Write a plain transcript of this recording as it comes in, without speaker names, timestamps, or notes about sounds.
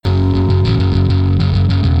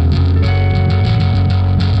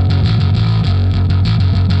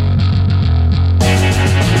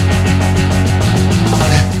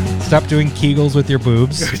stop doing Kegels with your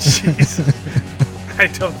boobs. Jeez. I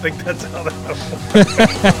don't think that's how that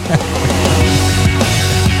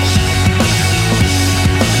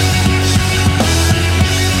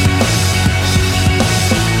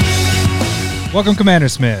works. Welcome, Commander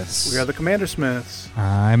Smiths. We are the Commander Smiths.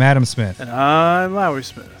 I'm Adam Smith. And I'm Lowry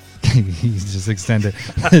Smith. He's just extended.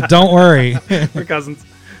 Don't worry. We're cousins.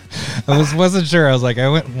 I wasn't sure. I was like, I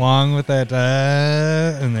went long with that,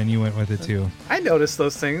 and then you went with it too. I noticed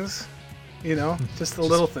those things, just the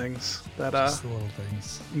little things that Just the little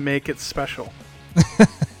things. make it special.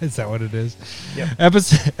 Is that what it is? Yep.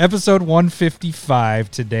 Episode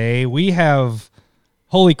 155 today. We have,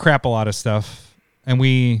 holy crap, a lot of stuff. And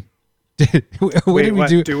we did. What did we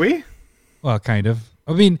do? Do we? Well, kind of.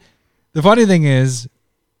 I mean, the funny thing is,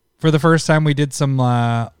 for the first time, we did some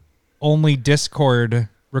only Discord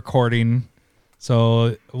recording.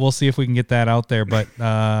 So we'll see if we can get that out there. But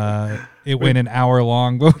it went an hour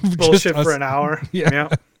long. Bullshit for an hour. Yeah.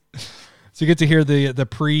 So you get to hear the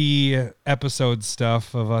pre-episode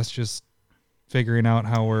stuff of us just figuring out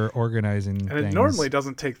how we're organizing And things. it normally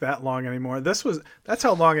doesn't take that long anymore. That's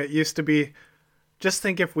how long it used to be. Just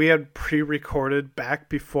think if we had pre-recorded back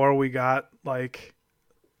before we got when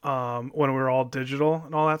we were all digital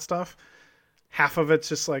and all that stuff. Half of it's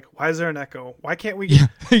just like, why is there an echo? Why can't we?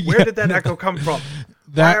 Where did that echo come from?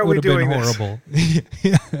 That why are would we have doing been this? horrible.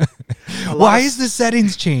 Why is the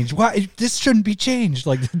settings changed? Why this shouldn't be changed?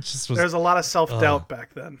 Like it just was. There's a lot of self-doubt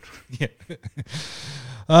back then. Yeah.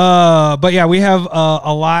 But yeah, we have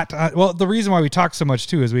a lot. Well, the reason why we talk so much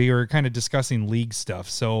too is we were kind of discussing league stuff.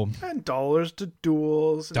 So And dollars to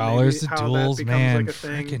duels. And dollars to maybe how duels, that becomes man, like a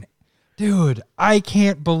thing. freaking dude, I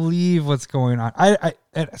can't believe what's going on.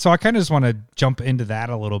 So I kind of just want to jump into that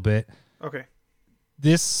a little bit. Okay.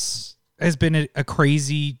 This has been a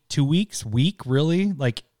crazy 2 weeks, really.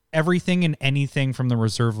 Like everything and anything from the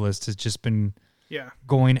reserve list has just been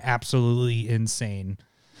going absolutely insane.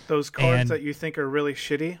 Those cards And- that you think are really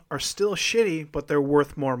shitty are still shitty, but they're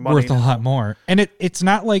worth more money. Worth a lot more. And it's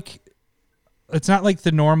not like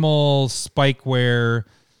the normal spike where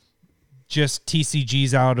just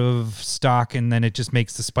TCG's out of stock and then it just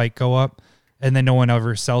makes the spike go up and then no one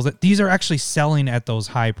ever sells it. These are actually selling at those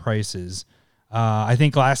high prices. I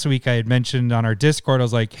think last week I had mentioned on our Discord, I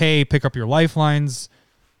was like, hey, pick up your lifelines,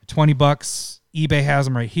 $20. eBay has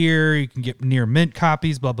them right here. You can get near mint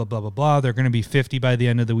copies, blah, blah, blah, blah, blah. They're going to be 50 by the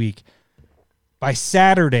end of the week. By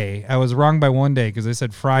Saturday, I was wrong by one day because I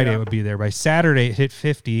said Friday it would be there. By Saturday, it hit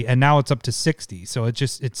 50, and now it's up to 60. So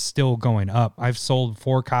it's still going up. I've sold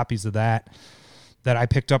 4 copies of that I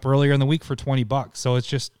picked up earlier in the week for $20. So it's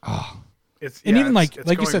just, even like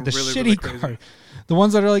you said, the really, shitty really crazy. card, the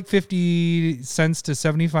ones that are like 50 cents to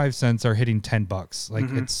 75 cents are hitting $10. Like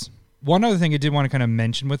it's one other thing I did want to kind of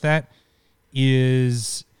mention with that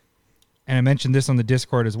is, and I mentioned this on the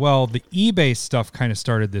Discord as well, the eBay stuff kind of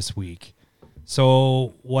started this week.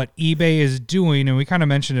 So what eBay is doing, and we kind of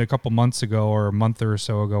mentioned it a couple months ago or a month or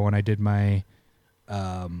so ago when I did my,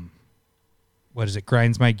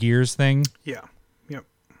 grinds my gears thing. Yeah. Yep.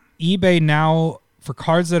 eBay now, for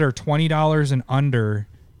cards that are $20 and under,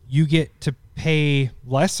 you get to pay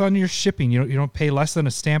less on your shipping. You don't pay less than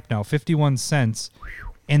a stamp now, 51 cents,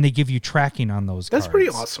 and they give you tracking on those cards. That's pretty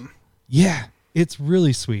awesome. Yeah, it's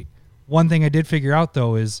really sweet. One thing I did figure out,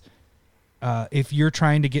 though, is if you're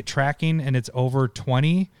trying to get tracking and it's over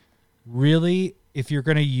 20, really, if you're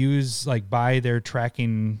going to use, buy their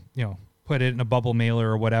tracking, put it in a bubble mailer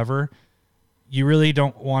or whatever, you really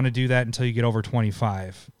don't want to do that until you get over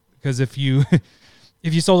 25. Because if you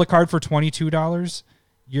if you sold a card for $22,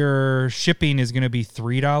 your shipping is going to be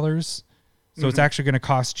 $3. So it's actually going to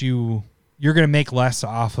cost you, you're going to make less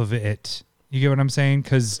off of it. You get what I'm saying?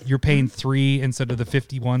 Because you're paying $3 instead of the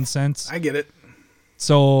 51 cents. I get it.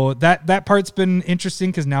 So that part's been interesting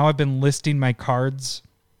because now I've been listing my cards.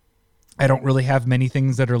 I don't really have many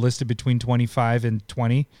things that are listed between 25 and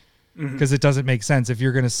 20 because it doesn't make sense. If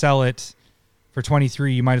you're going to sell it for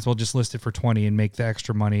 23, you might as well just list it for 20 and make the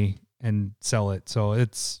extra money and sell it. So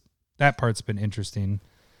that part's been interesting.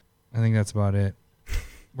 I think that's about it.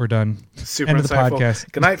 We're done. Super End of the insightful.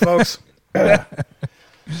 podcast. Good night, folks.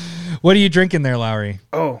 What are you drinking there, Lowry?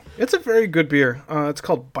 Oh, it's a very good beer. It's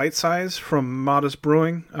called Bite Size from Modest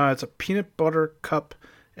Brewing. It's a peanut butter cup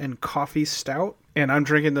and coffee stout. And I'm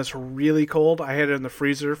drinking this really cold. I had it in the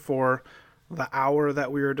freezer for the hour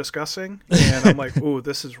that we were discussing. And I'm like, ooh,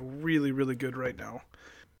 this is really, really good right now.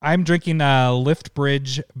 I'm drinking Lift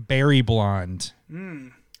Bridge Berry Blonde.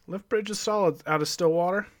 Lift Bridge is solid out of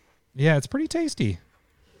Stillwater. Yeah, it's pretty tasty.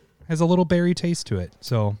 Has a little berry taste to it.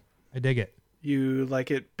 So I dig it. You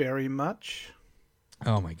like it very much?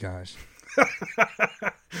 Oh my gosh.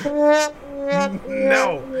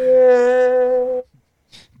 No.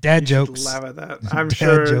 Dad jokes. Laugh at that. I'm Dad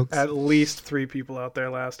sure jokes. at least 3 people out there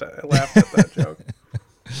laughed at that joke.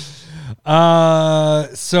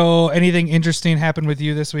 So anything interesting happened with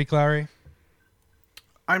you this week, Lowry?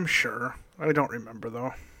 I'm sure. I don't remember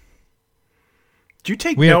though. Do you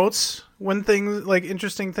take notes when things like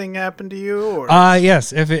interesting thing happen to you? Or?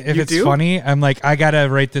 Yes. If it's do? funny, I'm like, I gotta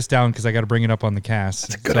write this down because I gotta bring it up on the cast.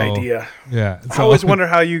 That's a good idea. Yeah. I always wonder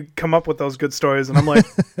how you come up with those good stories, and I'm like,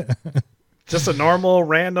 just a normal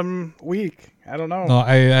random week. I don't know. No,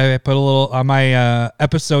 I put a little on my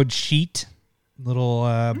episode sheet, little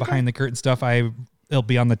behind the curtain stuff. It'll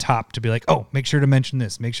be on the top to be like, oh, make sure to mention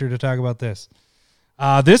this. Make sure to talk about this.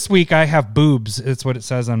 This week I have boobs. It's what it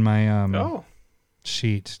says on my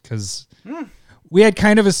sheet because we had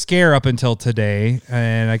kind of a scare up until today,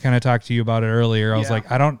 and I kind of talked to you about it earlier. I was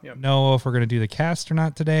like, I don't know if we're going to do the cast or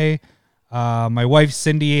not today. My wife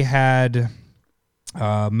Cindy had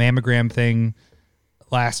a mammogram thing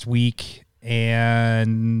last week,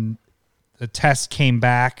 and the test came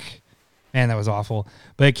back. Man, that was awful.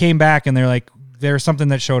 But it came back, and they're like, there's something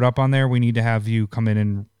that showed up on there. We need to have you come in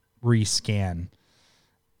and rescan.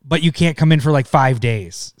 But you can't come in for like 5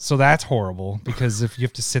 days. So that's horrible because if you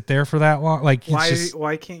have to sit there for that long, like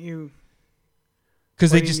why can't you? Because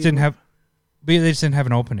they just didn't have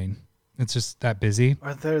an opening. It's just that busy.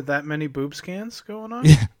 Are there that many boob scans going on?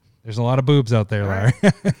 Yeah. There's a lot of boobs out there, Larry.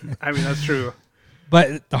 Right. I mean, that's true.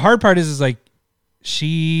 But the hard part is like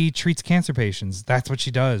she treats cancer patients. That's what she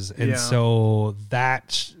does. And so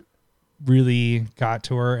that really got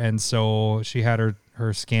to her. And so she had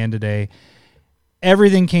her scan today.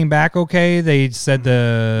 Everything came back okay. They said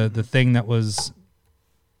the thing that was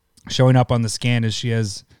showing up on the scan is she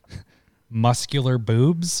has muscular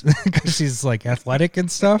boobs because she's like athletic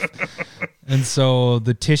and stuff. And so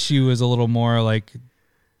the tissue is a little more like,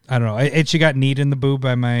 I don't know. And she got kneed in the boob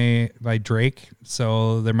by Drake.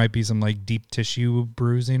 So there might be some like deep tissue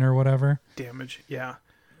bruising or whatever. Damage. Yeah.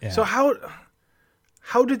 So how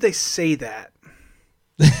did they say that?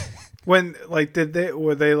 When like,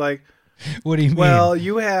 were they like, what do you mean? Well,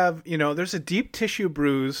 you have, there's a deep tissue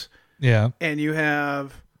bruise. Yeah. And you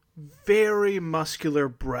have very muscular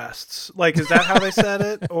breasts. Like, is that how they said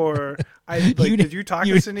it? Or did you talk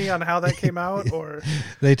to Cindy on how that came out? Or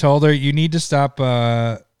they told her you need to stop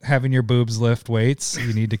having your boobs lift weights.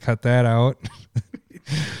 You need to cut that out.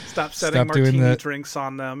 Stop setting martini drinks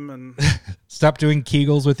on them and stop doing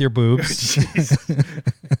Kegels with your boobs.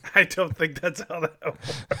 I don't think that's how that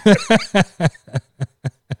works.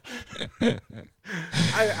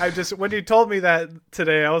 I just when you told me that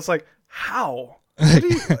today, I was like, how?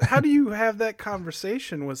 How do you have that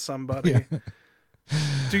conversation with somebody? I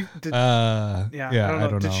don't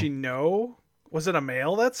know. Did she know? Was it a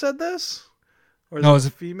male that said this? Or no, it was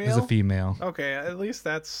a female? It was a female. Okay, at least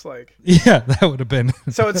that's like... Yeah, that would have been...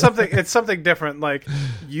 So it's something different. Like,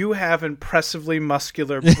 you have impressively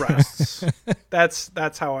muscular breasts.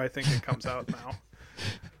 That's how I think it comes out now.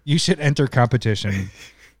 You should enter competition.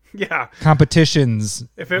 Yeah. Competitions.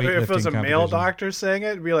 If it was a male doctor saying it,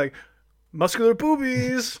 it'd be like, muscular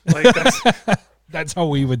boobies. Like that's how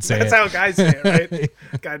we would say that's it. That's how guys say it,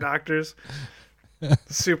 right? Guy doctors.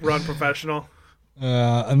 Super unprofessional.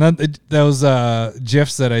 And then those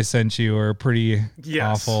GIFs that I sent you are pretty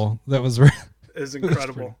awful. That was is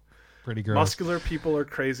incredible. Pretty gross. Muscular people are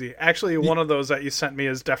crazy. Actually, one of those that you sent me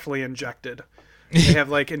is definitely injected. They have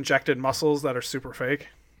like injected muscles that are super fake.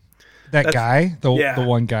 That's guy, the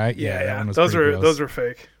one guy, that one was those were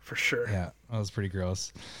fake for sure. Yeah, that was pretty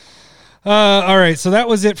gross. All right, so that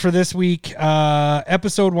was it for this week.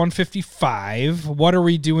 Episode 155. What are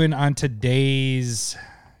we doing on today's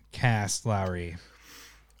cast, Lowry?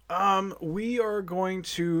 We are going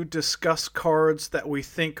to discuss cards that we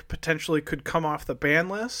think potentially could come off the ban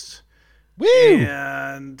list. Woo!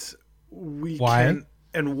 And why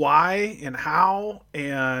and how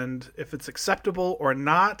and if it's acceptable or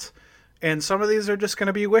not. And some of these are just going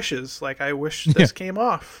to be wishes. Like, I wish this came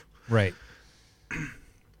off. Right.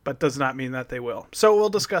 But does not mean that they will. So we'll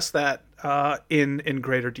discuss that in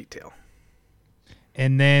greater detail.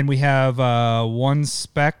 And then we have one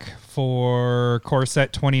spec for Core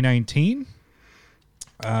Set 2019.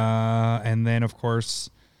 And then, of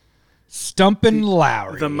course, Stumpin'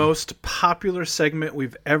 Lowry. The most popular segment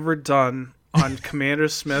we've ever done on Commander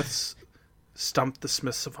Smith's Stump the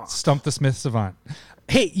Smith Savant. Stump the Smith Savant.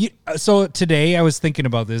 Hey, so today I was thinking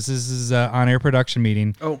about this. This is an on-air production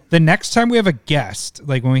meeting. Oh. The next time we have a guest,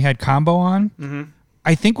 like when we had Combo on,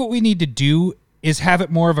 I think what we need to do is have it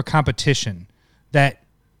more of a competition that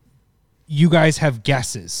you guys have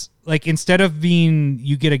guesses like instead of being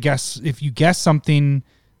you get a guess, if you guess something,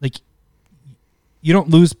 like you don't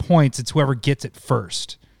lose points, it's whoever gets it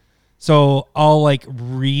first. So I'll like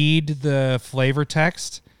read the flavor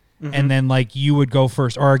text and then like you would go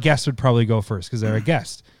first, or our guest would probably go first because they're a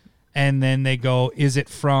guest. And then they go, is it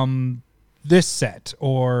from this set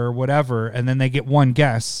or whatever? And then they get one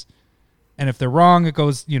guess. And if they're wrong, it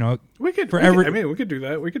goes, we could do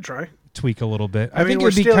that. We could try. Tweak a little bit. I think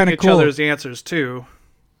we're stealing each other's answers too.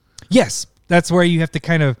 Yes. That's where you have to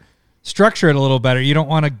kind of structure it a little better. You don't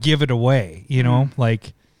want to give it away,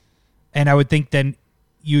 like, and I would think then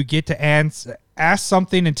you get to ask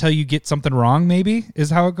something until you get something wrong, maybe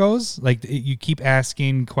is how it goes. Like you keep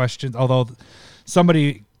asking questions, although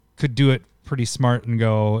somebody could do it pretty smart and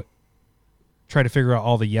go try to figure out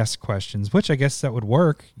all the yes questions, which I guess that would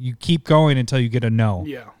work. You keep going until you get a no.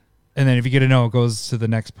 Yeah. And then if you get a no, it goes to the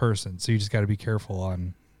next person. So you just got to be careful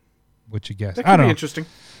on what you guess. That could be interesting.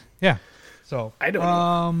 Yeah. So I don't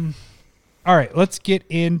know. All right, let's get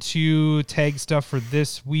into tag stuff for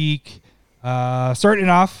this week. Starting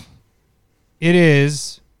off, it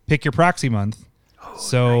is Pick Your Proxy Month. Oh,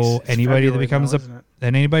 so nice. anybody that becomes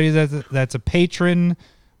anybody that's a patron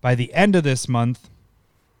by the end of this month,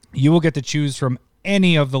 you will get to choose from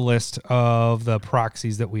any of the list of the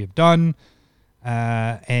proxies that we have done.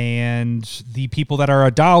 And the people that are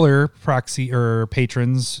 $1 proxy or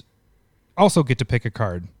patrons also get to pick a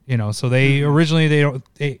card, so they originally,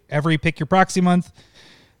 every Pick Your Proxy Month,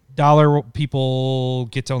 $1 people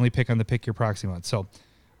get to only pick on the Pick Your Proxy Month. So,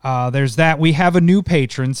 there's that. We have a new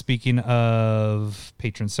patron, speaking of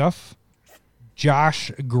patron stuff,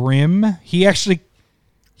 Josh Grimm. He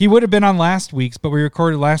would have been on last week's, but we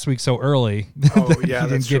recorded last week so early that he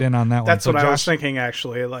didn't get in on that one. That's what I was thinking,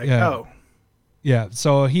 actually. Yeah,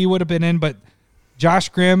 so he would have been in, but Josh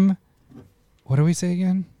Grimm, what do we say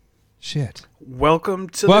again? Shit. Welcome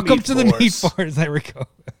to the Meat Force. There we go.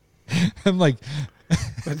 I'm like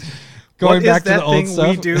going back to the old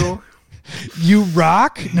stuff. We do? You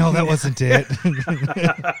rock? No, that wasn't it.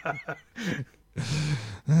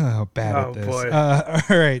 Bad at this. Boy. All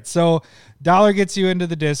right, so $1 gets you into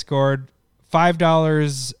the Discord.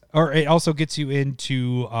 $5, or it also gets you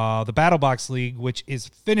into the Battle Box League, which is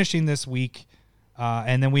finishing this week.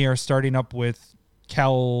 And then we are starting up with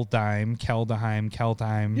Keldheim.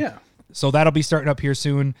 Yeah. So that'll be starting up here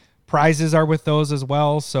soon. Prizes are with those as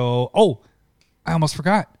well. So, I almost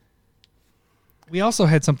forgot. We also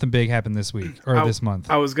had something big happen this week or this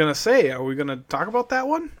month. I was going to say, are we going to talk about that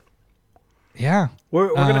one? Yeah.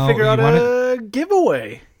 We're going to figure out a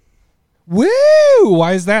giveaway. Woo!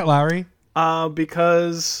 Why is that, Lowry?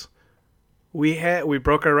 Because we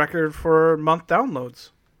broke our record for month downloads.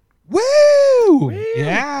 Woo!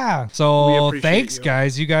 Yeah. So thanks,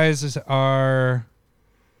 guys. You guys are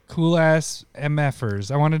cool ass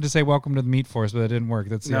MFers. I wanted to say welcome to the Meat Force, but that didn't work.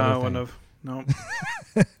 That's the other thing. I wouldn't have. No.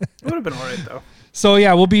 It would have been all right, though. So,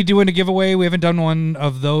 yeah, we'll be doing a giveaway. We haven't done one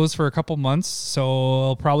of those for a couple months, so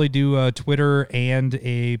I'll probably do a Twitter and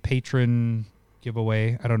a patron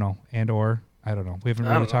giveaway. I don't know. I don't know. We haven't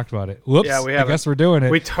really talked about it. Whoops. Yeah, we haven't. I guess we're doing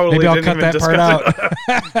it. We totally Maybe I'll didn't cut even that part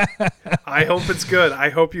out. I hope it's good. I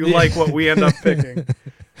hope you like what we end up picking.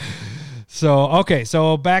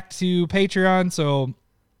 So back to Patreon. So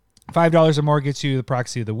 $5 or more gets you the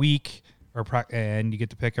proxy of the week, and you get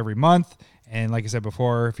to pick every month. And like I said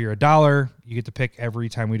before, if you're $1, you get to pick every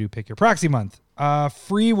time we do Pick Your Proxy Month.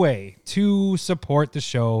 Free way to support the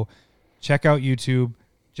show. Check out YouTube.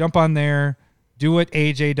 Jump on there. Do what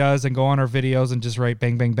AJ does and go on our videos and just write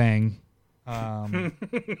bang, bang, bang.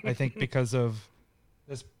 I think because of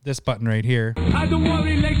this button right here. I don't want a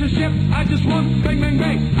relationship. I just want bang, bang,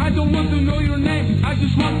 bang. I don't want to know your name. I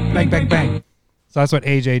just want bang, bang, bang. So that's what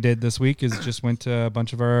AJ did this week, is just went to a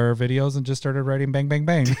bunch of our videos and just started writing bang, bang,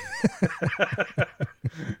 bang.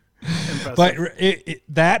 But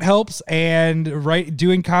that helps, and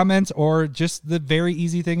doing comments, or just the very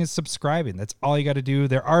easy thing is subscribing. That's all you got to do.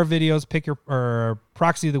 There are videos. Pick your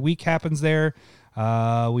proxy of the week happens there.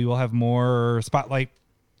 We will have more spotlight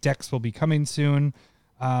decks will be coming soon.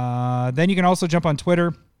 Then you can also jump on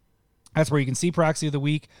Twitter. That's where you can see proxy of the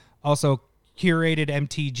week. Also curated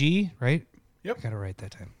MTG, right? Yep. I got it right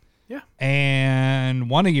that time. Yeah.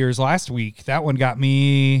 And one of yours last week, that one got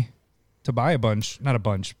me to buy a bunch. Not a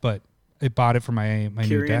bunch, but it bought it for my new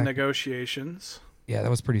deck. Kyrian Negotiations. Yeah,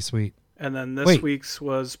 that was pretty sweet. And then this week's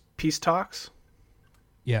was Peace Talks.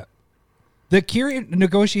 Yeah. The Kyrian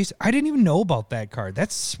Negotiations, I didn't even know about that card.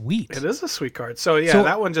 That's sweet. It is a sweet card. So, yeah,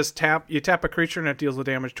 that one just tap a creature and it deals the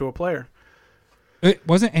damage to a player. It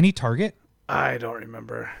wasn't any target? I don't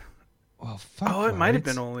remember. Well, fuck. Oh, it might have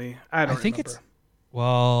been only. I don't remember.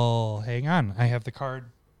 Well, hang on. I have the card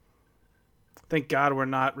Thank God we're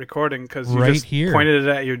not recording because you Right just here. pointed it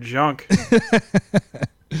at your junk.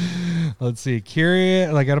 Let's see.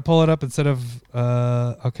 Curious. I got to pull it up instead of,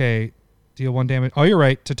 okay. Deal 1 damage. Oh, you're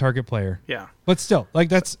right. To target player. Yeah. But still, like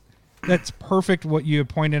that's perfect what you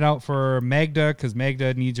pointed out for Magda, because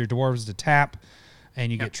Magda needs your dwarves to tap, and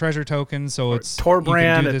you get treasure tokens. So it's Torbrand, you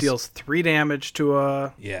can do it this- deals 3 damage to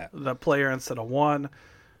Yeah. the player instead of 1.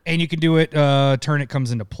 And you can do it turn it comes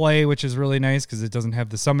into play, which is really nice because it doesn't have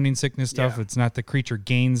the summoning sickness stuff. Yeah. It's not the creature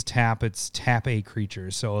gains tap, it's tap a creature.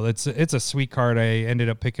 So it's a sweet card. I ended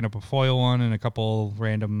up picking up a foil one and a couple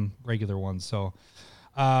random regular ones. So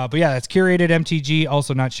but yeah, that's curated MTG.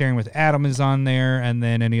 Also not sharing with Adam is on there, and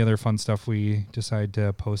then any other fun stuff we decide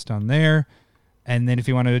to post on there. And then if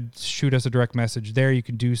you want to shoot us a direct message there, you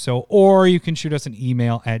can do so, or you can shoot us an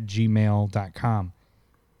email at gmail.com.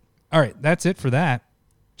 All right, that's it for that.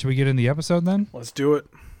 Should we get in the episode then? Let's do it.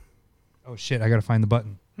 Oh shit, I gotta find the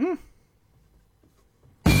button.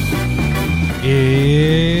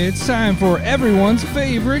 It's time for everyone's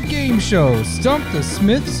favorite game show, Stump the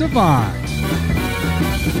Smith Savant.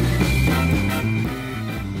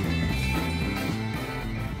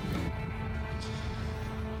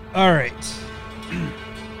 All right.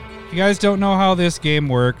 If you guys don't know how this game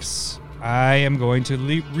works, I am going to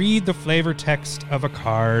read the flavor text of a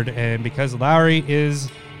card, and because Lowry is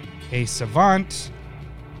a savant,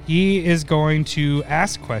 he is going to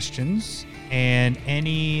ask questions, and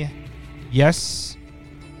any yeses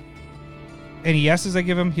I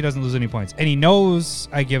give him, he doesn't lose any points. Any no's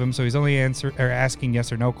I give him, so he's only asking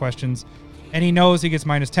yes or no questions. Any no's, he gets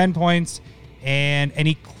minus 10 points, and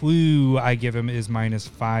any clue I give him is minus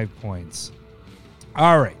 5 points.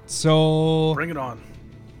 All right, so Bring it on.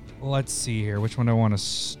 let's see here. Which one do I want to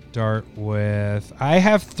start with? I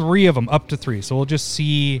have 3 of them, up to 3, so we'll just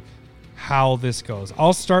see how this goes.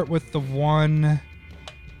 I'll start with the one that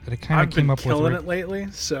I kind I've of came been up with. killing right- it lately,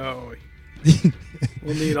 so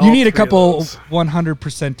we'll need all You need a 3 of couple those.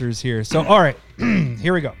 100%ers here. So, all right,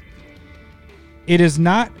 here we go. It is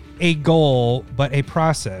not a goal, but a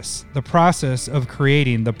process. The process of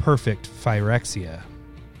creating the perfect Phyrexia.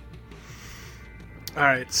 All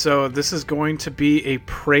right, so this is going to be a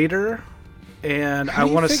Praetor, and How I do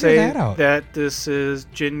you want to figure say that out? that this is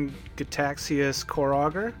Jin Gataxius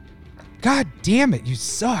Korauger. God damn it, you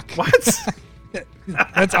suck. What?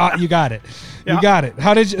 That's you got it. Yeah. You got it.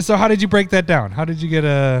 How did you break that down? How did you get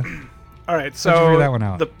a All right, How'd you so figure that one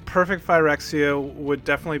out? the perfect Phyrexia would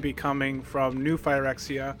definitely be coming from New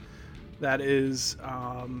Phyrexia. That is,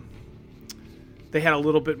 they had a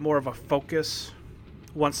little bit more of a focus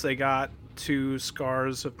once they got to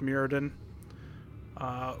Scars of Mirrodin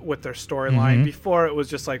with their storyline. Mhm. Before, it was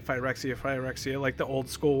just like Phyrexia, like the old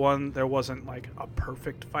school one. There wasn't like a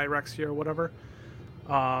perfect Phyrexia or whatever.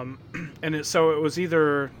 So it was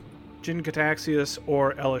either Jin Gataxius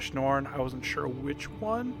or Elish Norn. I wasn't sure which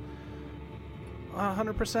one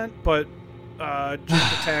 100%, but Jin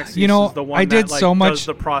Gataxius You know, is the one I did that like, so much- does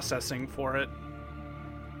the processing for it.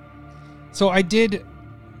 So I did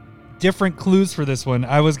different clues for this one.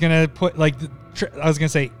 I was gonna put I was gonna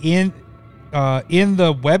say in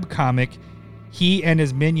the webcomic, he and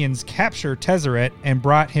his minions capture Tezzeret and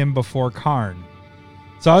brought him before Karn.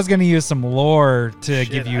 So I was gonna use some lore to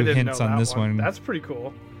Shit, give I you didn't hints know on that this one. That's pretty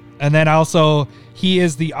cool. And then also he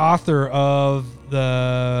is the author of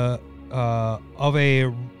the of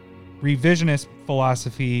a revisionist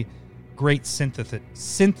philosophy, Great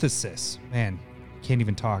Synthesis. Man, can't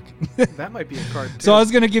even talk. That might be a card too. So I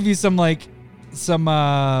was gonna give you some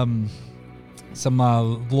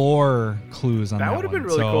lore clues on that. That would have been one.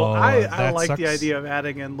 really So cool. I that like the sucks. idea of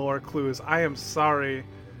adding in lore clues. I am sorry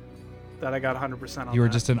that I got 100% on You were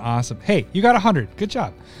that. just an awesome. Hey, you got 100. Good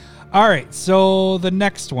job. All right, so the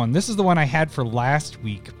next one. This is the one I had for last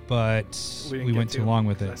week, but We didn't we get went too to. long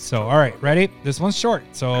with it. That's So, totally all right, okay. ready? This one's short,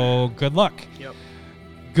 so good luck. Yep.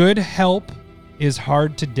 Good help is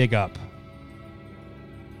hard to dig up.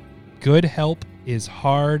 Good help is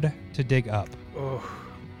hard to dig up.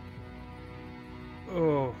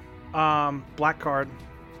 Black card.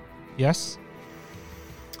 Yes?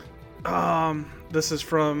 This is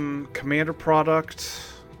from Commander Product.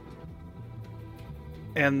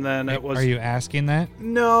 And then it was Are you asking that?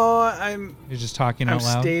 No, I'm You're just talking I'm out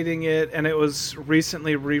loud? stating it, and it was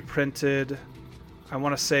recently reprinted. I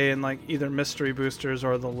want to say in like either Mystery Boosters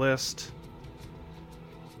or the list.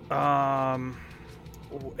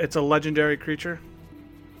 It's a legendary creature.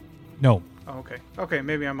 No. Oh, okay. Okay,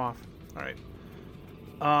 maybe I'm off. All right.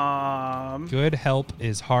 Good help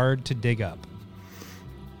is hard to dig up.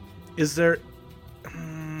 Is there?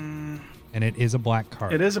 And it is a black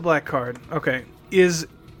card. It is a black card. Okay. Is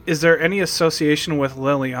there any association with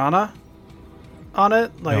Liliana? on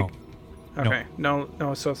it? Like, No. okay, no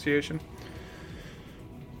association.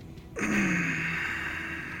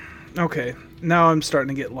 Okay, now I'm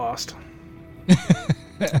starting to get lost.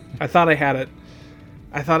 I thought I had it.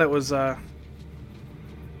 I thought it was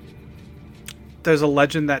there's a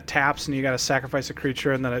legend that taps and you got to sacrifice a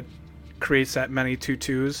creature and then it creates that many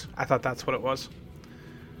 2/2s. I thought that's what it was.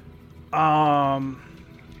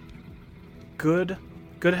 Good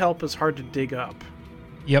help is hard to dig up.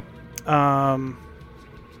 Yep.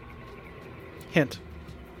 Hint.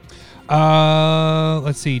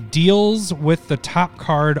 Let's see. Deals with the top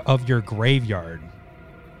card of your graveyard.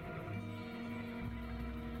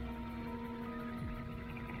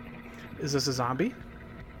 Is this a zombie?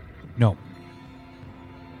 No.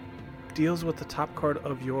 Deals with the top card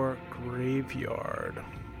of your graveyard.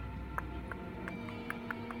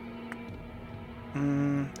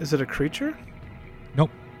 Is it a creature?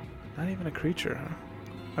 Nope. Not even a creature, huh?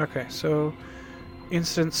 Okay, so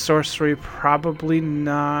instant sorcery, probably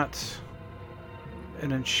not.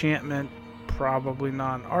 An enchantment, probably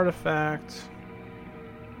not an artifact.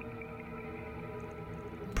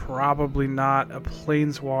 Probably not a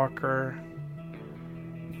planeswalker.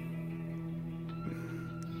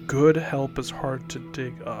 Good help is hard to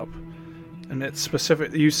dig up. And it's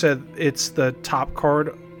specific. You said it's the top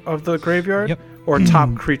card of the graveyard? Yep. Or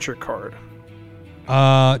top creature card?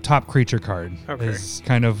 Top creature card is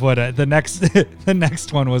kind of what the next the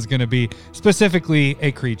next one was going to be. Specifically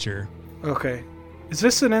a creature. Okay. Is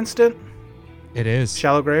this an instant? It is.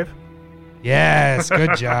 Shallow Grave? Yes,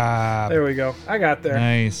 good job. There we go. I got there.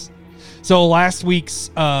 Nice. So last week's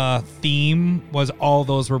theme was all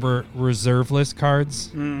those were reserve list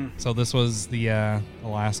cards. So this was the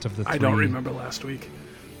last of the three. I don't remember last week.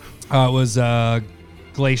 It was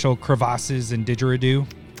Glacial Crevasses and Didgeridoo.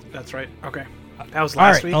 That's right. Okay. That was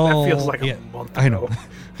last week? That feels like yeah, a month ago. I know.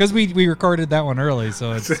 Because we recorded that one early,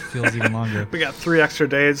 so it feels even longer. We got 3 extra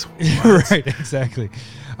days. Right, exactly.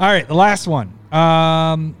 All right, the last one.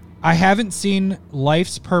 I haven't seen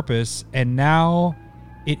Life's Purpose, and now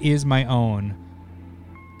it is my own.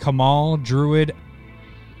 Kamal Druid.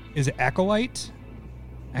 Is it Acolyte?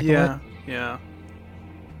 Yeah.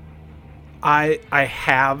 I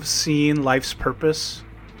have seen Life's Purpose.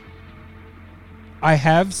 I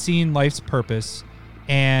have seen Life's Purpose,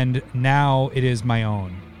 and now it is my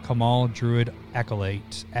own. Kamal Druid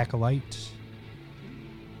Acolyte.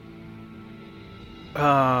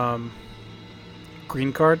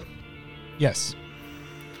 Green card. Yes.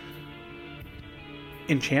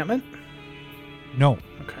 Enchantment. No.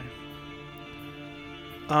 Okay.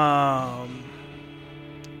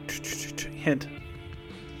 Hint.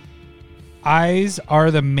 Eyes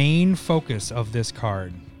are the main focus of this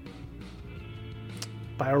card.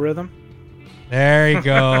 Biorhythm. There you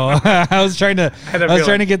go. I was trying to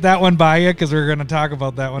get that one by you because we were going to talk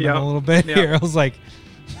about that one in a little bit here. I was like,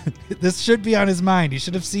 this should be on his mind. He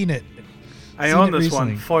should have seen it. I own this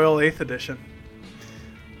one, foil 8th edition.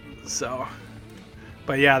 So,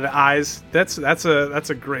 but yeah, the eyes. That's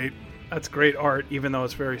great art, even though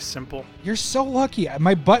it's very simple. You're so lucky.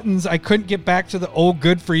 My buttons, I couldn't get back to the "oh,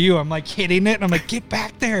 good for you." I'm like hitting it, and I'm like, get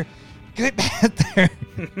back there, get back there.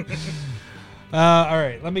 All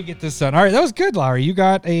right, let me get this done. All right, that was good, Lowry. You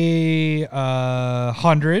got a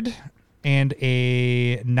 100 and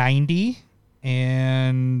a 90,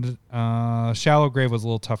 and Shallow Grave was a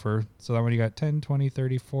little tougher. So that one you got 10, 20,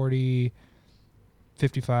 30, 40,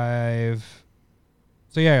 55.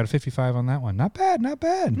 So yeah, I got a 55 on that one. Not bad, not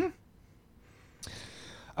bad.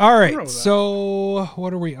 All right, so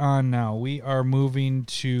what are we on now? We are moving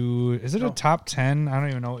to, is it a top 10? I don't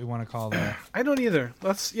even know what we want to call that. I don't either.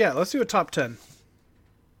 Let's do a top 10.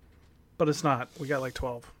 But it's not. We got like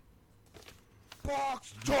 12.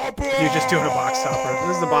 Box topper! You're just doing a box topper.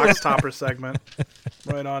 This is the box topper segment.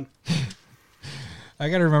 Right on. I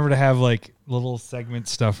got to remember to have like little segment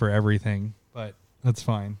stuff for everything, but that's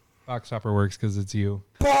fine. Box topper works because it's you.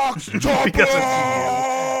 Box topper! Because it's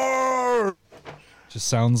you. Just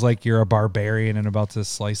sounds like you're a barbarian and about to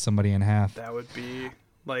slice somebody in half. That would be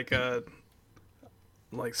like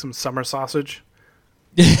some summer sausage.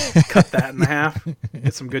 Cut that in half.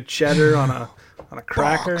 Get some good cheddar on a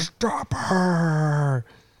cracker. Stopper.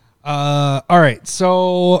 All right.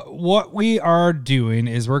 So what we are doing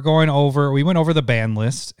is we went over the ban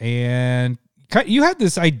list, and you had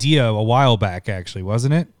this idea a while back, actually,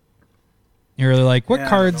 wasn't it? You were like, what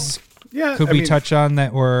cards could we touch on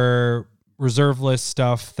that were reserve list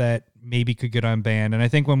stuff that maybe could get unbanned? And I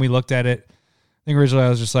think when we looked at it, I think originally I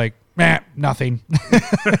was just like, nothing.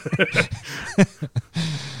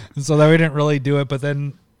 So that we didn't really do it. But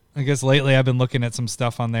then I guess lately I've been looking at some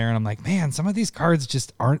stuff on there and I'm like, man, some of these cards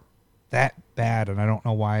just aren't that bad, and I don't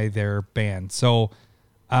know why they're banned. So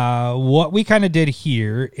what we kind of did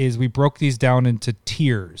here is we broke these down into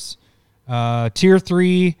tiers. Tier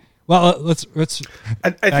 3. Well, let's.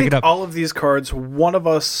 I think all of these cards, one of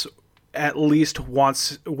us at least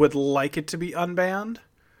would like it to be unbanned.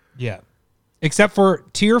 Yeah. Except for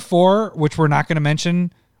tier 4, which we're not going to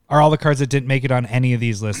mention, are all the cards that didn't make it on any of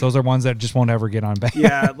these lists. Those are ones that just won't ever get on banned.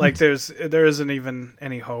 Yeah, like there isn't even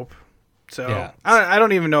any hope. So yeah. I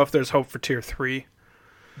don't even know if there's hope for tier 3.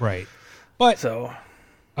 Right. But so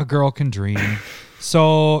a girl can dream.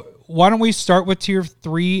 So why don't we start with tier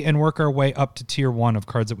 3 and work our way up to tier 1 of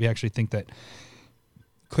cards that we actually think that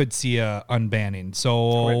could see a unbanning.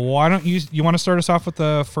 So why don't you want to start us off with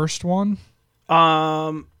the first one?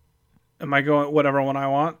 Am I going whatever one I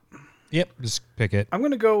want? Yep, just pick it. I'm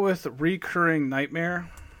going to go with Recurring Nightmare.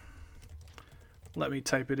 Let me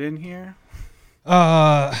type it in here.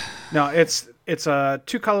 No, it's a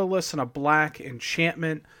 2 colorless and a black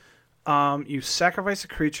enchantment. You sacrifice a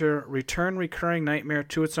creature, return Recurring Nightmare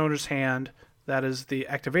to its owner's hand. That is the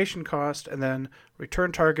activation cost, and then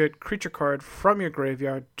return target creature card from your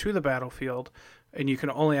graveyard to the battlefield, and you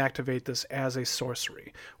can only activate this as a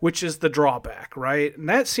sorcery, which is the drawback, right? And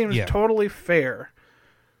that seems totally fair.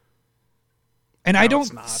 And no, I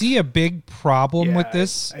don't see a big problem with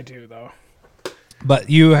this. I do, though. But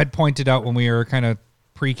you had pointed out when we were kind of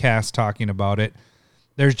precast talking about it,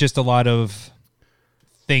 there's just a lot of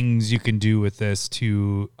things you can do with this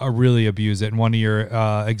to really abuse it. And one of your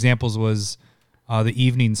examples was the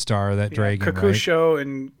Evening Star, that dragon, Kakusho, right?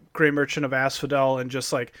 And Grey Merchant of Asphodel, and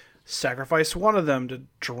just like sacrifice one of them to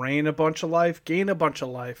drain a bunch of life, gain a bunch of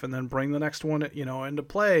life, and then bring the next one, into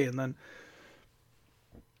play. And then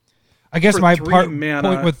I guess my point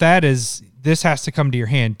with that is this has to come to your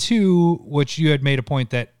hand too, which you had made a point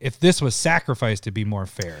that if this was sacrificed, it'd be more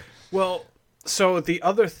fair. Well, so the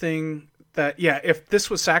other thing that, if this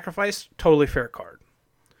was sacrificed, totally fair card.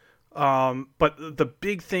 But the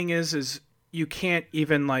big thing is you can't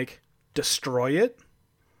even destroy it,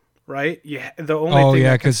 right? The only thing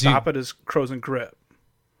that can stop it is Crows and Grip.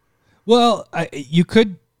 Well, you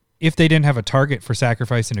could, if they didn't have a target for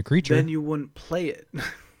sacrificing a creature. Then you wouldn't play it.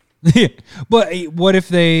 But what if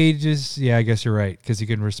they just, I guess you're right, because you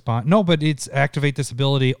can respond. No, but it's activate this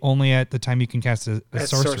ability only at the time you can cast a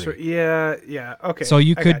sorcery. Yeah, okay. So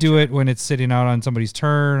you could do it when it's sitting out on somebody's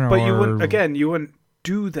turn. But you wouldn't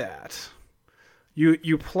do that.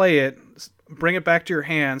 You play it, bring it back to your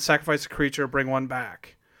hand, sacrifice a creature, bring one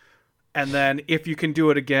back. And then if you can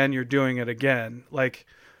do it again, you're doing it again.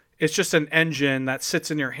 It's just an engine that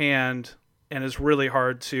sits in your hand and is really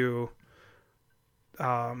hard to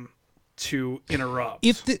interrupt.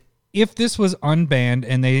 If this was unbanned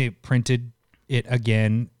and they printed it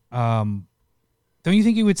again, don't you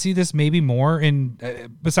think you would see this maybe more in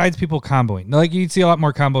besides people comboing? You'd see a lot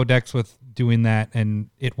more combo decks with doing that and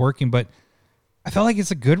it working, but I felt like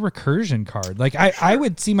it's a good recursion card. I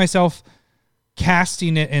would see myself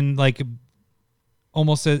casting it and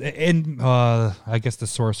almost I guess the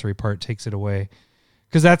sorcery part takes it away.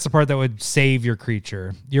 Because that's the part that would save your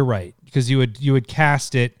creature. You're right. Because you would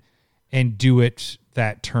cast it and do it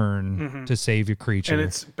that turn to save your creature. And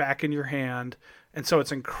it's back in your hand. And so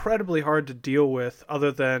it's incredibly hard to deal with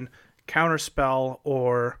other than Counterspell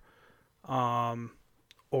or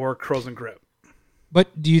Crows and Grip.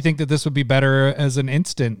 But do you think that this would be better as an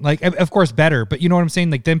instant? Of course, better. But you know what I'm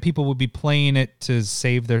saying? Then people would be playing it to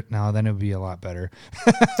save their... No, then it would be a lot better.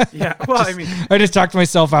 Yeah, well, I just talked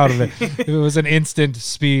myself out of it. If it was an instant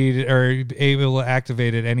speed or able to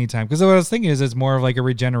activate it anytime. Because what I was thinking is it's more of a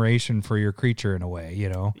regeneration for your creature in a way,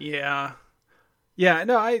 Yeah. Yeah,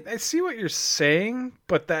 no, I see what you're saying,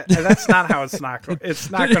 but that's not how it's not going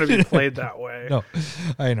to be played that way. No,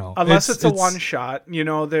 I know. Unless it's a one shot.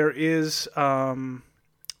 There is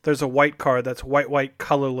there's a white card that's white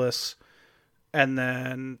colorless, and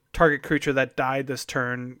then target creature that died this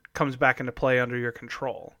turn comes back into play under your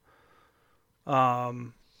control. I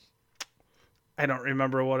don't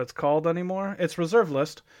remember what it's called anymore. It's reserve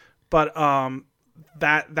list, but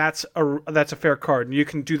that's a fair card, and you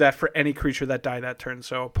can do that for any creature that died that turn.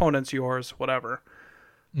 So opponents, yours, whatever.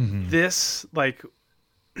 Mm-hmm. This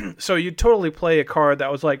so you'd totally play a card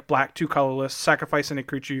that was black 2 colorless, sacrifice any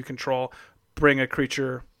creature you control, bring a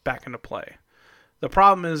creature back into play. The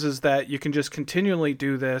problem is that you can just continually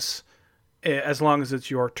do this as long as it's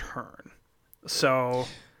your turn. So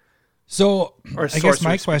I guess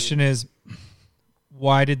my question is,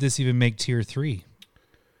 why did this even make tier 3?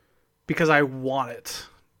 Because I want it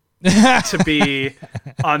to be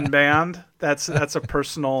unbanned. That's a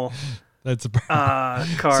personal That's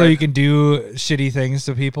card. so you can do shitty things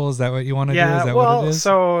to people. Is that what you want to do? Is that well, what it is?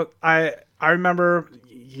 so I remember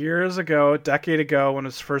years ago, a decade ago, when I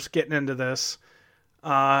was first getting into this.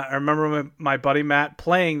 I remember my buddy Matt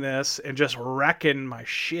playing this and just wrecking my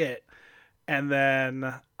shit. And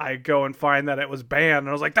then I go and find that it was banned. And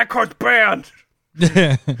I was like, that card's banned.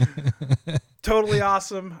 Totally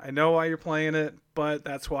awesome. I know why you're playing it, but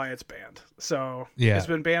that's why it's banned. So It's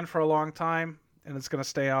been banned for a long time, and it's going to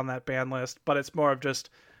stay on that ban list. But it's more of just,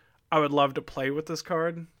 I would love to play with this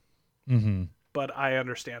card, but I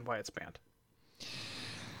understand why it's banned.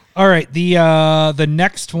 All right, the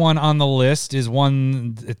next one on the list is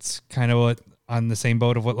one. It's kind of on the same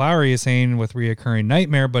boat of what Lowry is saying with Reoccurring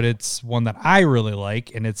Nightmare, but it's one that I really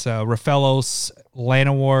like, and it's Rafellos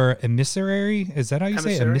Llanowar Emissary. Is that how you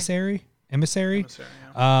say it? Emissary.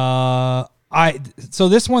 Yeah. So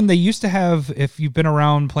this one they used to have. If you've been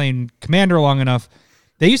around playing Commander long enough,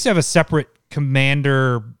 they used to have a separate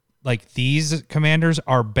commander. Like these commanders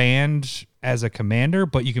are banned as a commander,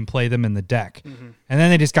 but you can play them in the deck. And then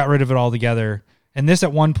they just got rid of it altogether. And this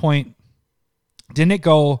at one point, didn't it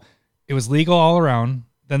go, it was legal all around.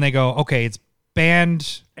 Then they go, okay, it's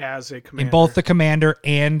banned as a commander in both the commander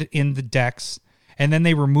and in the decks. And then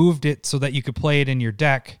they removed it so that you could play it in your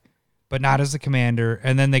deck, but not as a commander.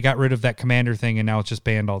 And then they got rid of that commander thing, and now it's just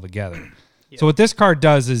banned altogether. So what this card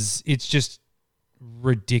does is it's just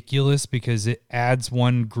ridiculous because it adds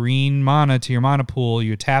 1 green mana to your mana pool.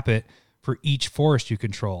 You tap it for each forest you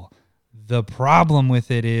control. The problem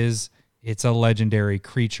with it is it's a legendary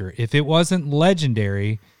creature. If it wasn't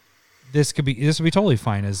legendary, this would be totally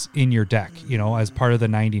fine as in your deck, as part of the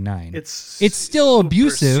 99. It's still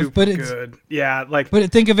abusive, super but it's good. Yeah, like,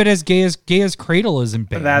 but think of it as Gaia's Cradle isn't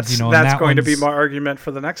banned. That's going to be my argument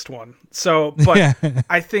for the next one. So, but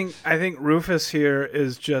I think Rufus here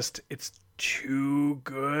is just, it's too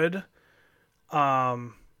good.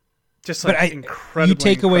 Just like incredibly. You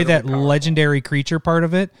take away that powerful legendary creature part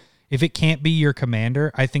of it. If it can't be your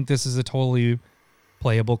commander, I think this is a totally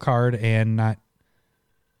playable card and not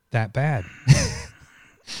that bad.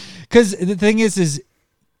 Because the thing is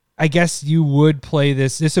I guess you would play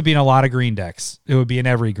this. This would be in a lot of green decks. It would be in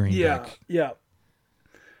every green deck. Yeah.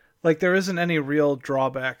 Like there isn't any real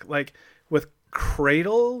drawback. Like with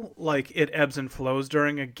Cradle, like it ebbs and flows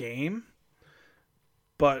during a game.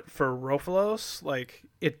 But for Rofelos, like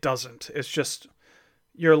it doesn't. It's just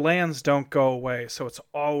your lands don't go away, so it's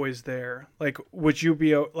always there. Like, would you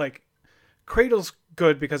be like Cradle's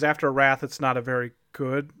good because after Wrath, it's not a very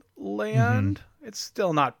good land. It's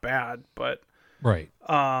still not bad, but right.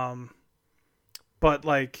 But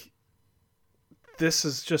like this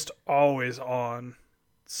is just always on.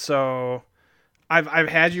 So I've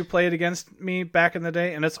had you play it against me back in the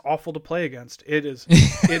day, and it's awful to play against. It is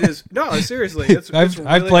no, seriously. It's really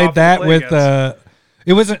I've played that with against.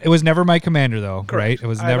 It was never my commander though, Correct. right? It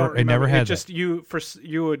was never. I never had just you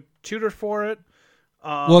would tutor for it.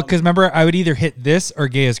 Well, because remember, I would either hit this or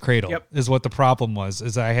Gaia's Cradle. Yep. Is what the problem was.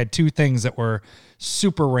 Is I had 2 things that were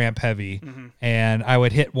super ramp heavy, and I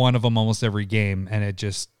would hit one of them almost every game, and it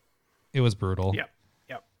was brutal. Yep.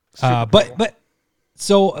 But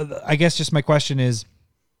so I guess just my question is,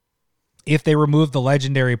 if they remove the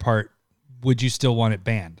legendary part, would you still want it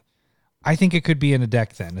banned? I think it could be in a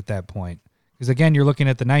deck then at that point, because again, you're looking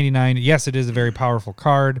at the 99. Yes, it is a very powerful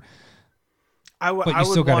card. But you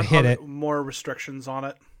still got to hit it. More restrictions on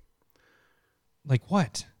it. Like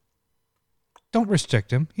what? Don't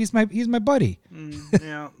restrict him. He's my buddy.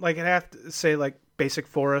 Yeah, like it'd have to say like basic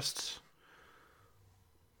forests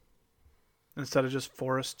instead of just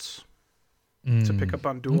forests to pick up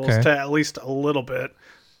on duels to at least a little bit.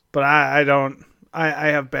 But I don't. I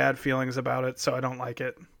have bad feelings about it, so I don't like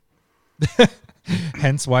it.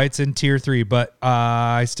 Hence why it's in tier 3, but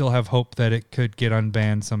I still have hope that it could get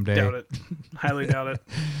unbanned someday. Doubt it. Highly doubt it.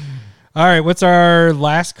 All right, what's our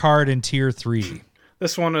last card in tier 3?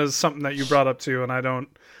 This one is something that you brought up too, and I don't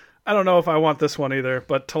know if I want this one either,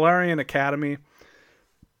 but Tolarian Academy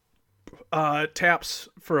taps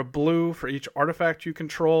for a blue for each artifact you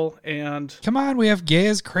control, and come on, we have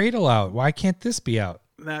Gaia's Cradle out. Why can't this be out?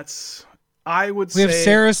 I would say we have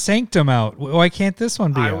Sarah's Sanctum out. Why can't this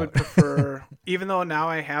one be out? I would prefer, even though now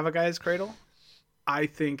I have a Gaia's Cradle, I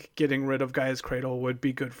think getting rid of Gaia's Cradle would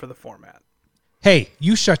be good for the format. Hey,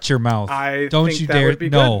 you shut your mouth. Don't you dare.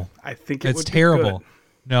 No. I think that's terrible. Good.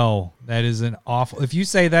 No, that is an awful. If you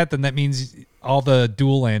say that, then that means all the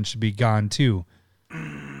dual lands should be gone too.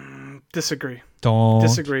 Disagree. Don't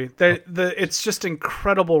disagree. It's just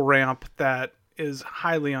incredible ramp that is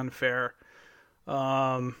highly unfair.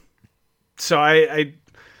 So I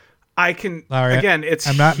can right. again. It's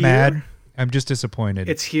I'm not here. mad. I'm just disappointed.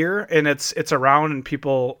 It's here and it's around, and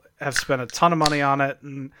people have spent a ton of money on it,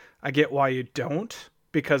 and I get why you don't,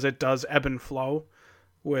 because it does ebb and flow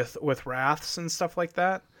with wraths and stuff like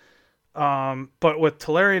that. But with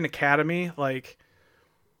Tolarian Academy, like,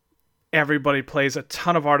 everybody plays a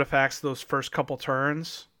ton of artifacts those first couple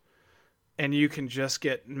turns, and you can just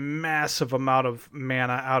get massive amount of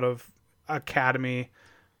mana out of Academy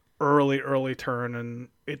early turn, and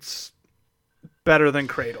it's better than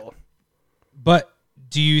Cradle. But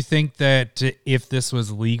do you think that if this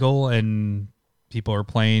was legal and people are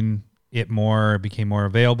playing it more, it became more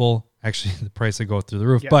available, actually the price would go through the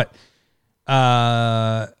roof. Yeah. But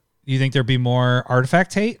you think there'd be more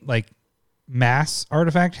artifact hate, like mass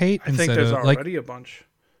artifact hate? I think there's already a bunch.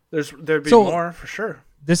 There'd be more for sure.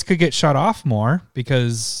 This could get shut off more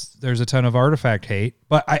because there's a ton of artifact hate.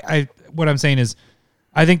 But I what I'm saying is,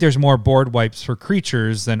 I think there's more board wipes for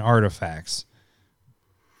creatures than artifacts.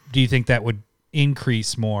 Do you think that would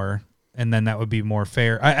increase more, and then that would be more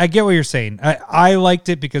fair? I get what you're saying. I liked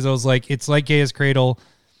it because I was like, it's like Gaia's Cradle.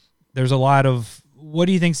 There's a lot of, what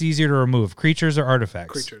do you think's easier to remove, creatures or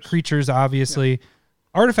artifacts? Creatures, obviously. Yeah.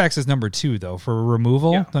 Artifacts is number 2 though for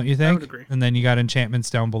removal, don't you think? I would agree. And then you got enchantments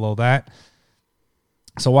down below that.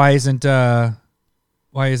 So why isn't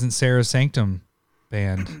Sarah's Sanctum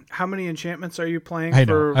banned? How many enchantments are you playing? I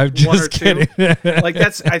know. For I'm just one or kidding. Like,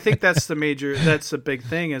 I think that's the big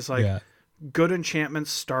thing is, like, good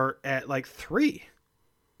enchantments start at like 3.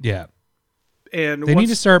 Yeah. And they need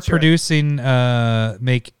to start producing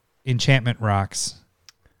make enchantment rocks.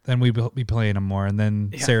 Then we'll be playing them more, and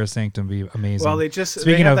then Sarah's Sanctum be amazing. Well, they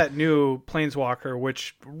have that new Planeswalker,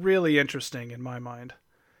 which really interesting in my mind.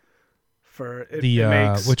 It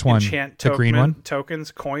makes which one? The green one?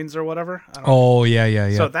 Tokens, coins, or whatever. I don't know.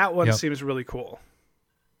 Yeah. So that one seems really cool.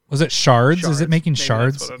 Was it shards? Is it making Maybe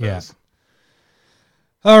shards? That's what it is.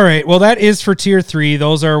 All right. Well, that is for tier 3.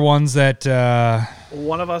 Those are ones that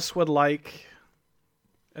one of us would like,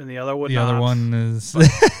 and the other would the not. The other one is.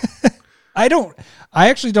 I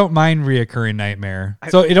actually don't mind Reoccurring Nightmare.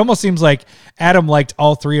 So it almost seems like Adam liked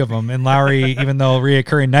all 3 of them, and Lowry, even though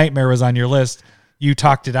Reoccurring Nightmare was on your list, you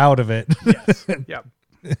talked it out of it. Yes. Yeah.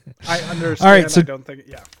 I understand. All right, so I don't think.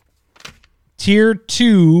 Yeah. Tier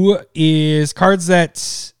 2 is cards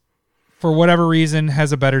that, for whatever reason,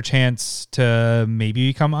 has a better chance to maybe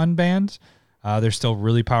become unbanned. They're still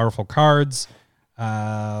really powerful cards.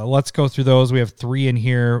 Let's go through those. We have 3 in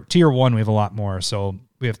here. Tier 1, we have a lot more. So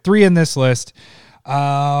we have 3 in this list.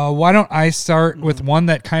 Why don't I start with one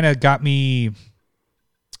that kind of got me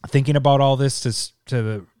thinking about all this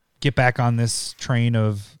to get back on this train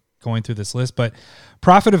of going through this list. But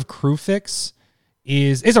Prophet of Kruphix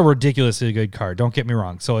is a ridiculously good card. Don't get me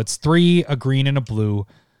wrong. So it's 3, a green and a blue.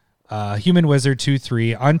 Human Wizard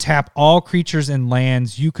 2/3. Untap all creatures and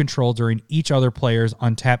lands you control during each other player's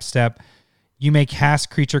untap step. You may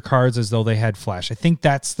cast creature cards as though they had flash. I think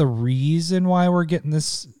that's the reason why we're getting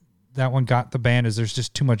this. That one got the ban, is there's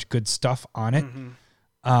just too much good stuff on it.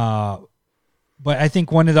 Mm-hmm. But I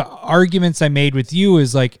think one of the arguments I made with you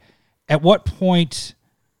is, like, at what point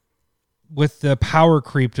with the power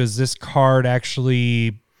creep does this card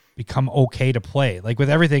actually become okay to play? Like, with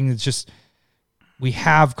everything, it's just, we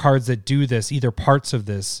have cards that do this, either parts of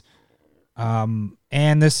this. And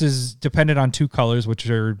this is dependent on 2 colors, which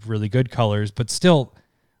are really good colors, but still,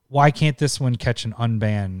 why can't this one catch an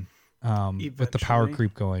unban with the power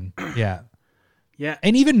creep going? Yeah. Yeah.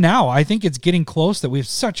 And even now, I think it's getting close that we have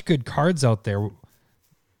such good cards out there.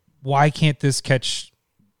 Why can't this catch?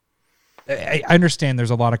 I understand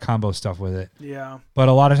there's a lot of combo stuff with it. Yeah. But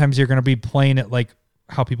a lot of times you're going to be playing it like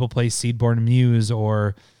how people play Seedborn Muse,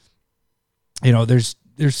 or, there's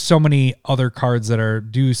so many other cards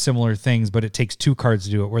that do similar things, but it takes 2 cards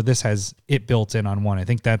to do it, where this has it built in on 1. I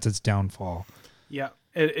think that's its downfall. Yeah.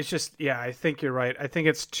 It's just, I think you're right. I think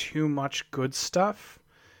it's too much good stuff,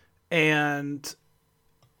 and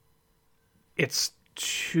it's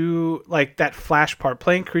too, like, that flash part.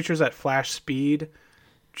 Playing creatures at flash speed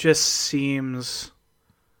just seems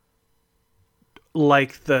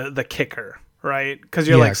like the kicker, right? Because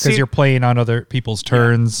you're playing on other people's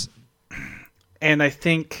turns. Yeah. And I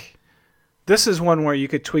think this is one where you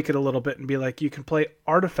could tweak it a little bit and be like, you can play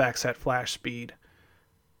artifacts at flash speed,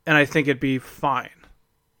 and I think it'd be fine.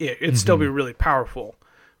 It'd still be really powerful,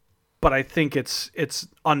 but I think it's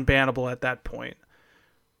unbannable at that point,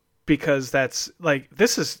 because that's, like,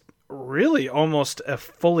 this is really almost a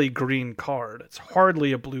fully green card. It's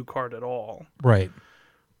hardly a blue card at all. Right.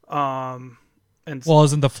 And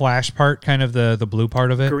isn't the flash part kind of the blue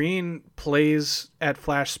part of it? Green plays at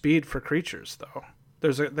flash speed for creatures, though.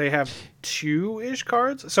 They have 2-ish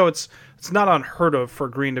cards, so it's not unheard of for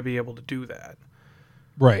green to be able to do that.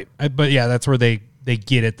 Right. But yeah, that's where they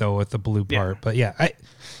get it though with the blue part. But yeah,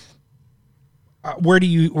 where do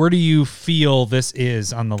you feel this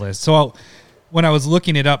is on the list? So when I was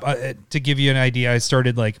looking it up to give you an idea, I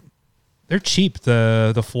started like they're cheap,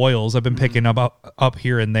 the foils. I've been picking up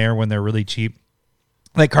here and there when they're really cheap.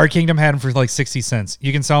 Like Card Kingdom had them for like 60 cents.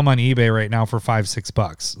 You can sell them on eBay right now for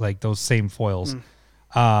 $5-6, like those same foils.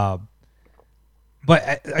 But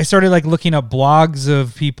I started like looking up blogs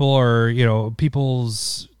of people, or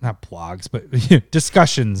people's not blogs, but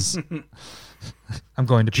discussions. I'm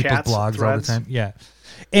going to people's Chats, blogs threads. all the time. Yeah,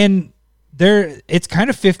 and it's kind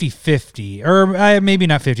of 50-50, or maybe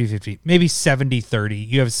not 50-50, maybe 70-30.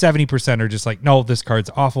 You have 70% are just like, no, this card's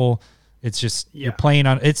awful. It's just you're playing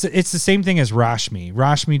on. It's the same thing as Rashmi.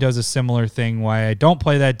 Rashmi does a similar thing. Why I don't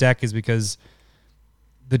play that deck is because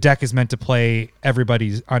the deck is meant to play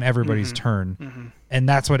everybody's turn, and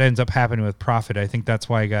that's what ends up happening with Prophet. I think that's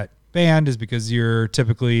why I got banned, is because you're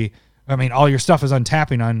typically, all your stuff is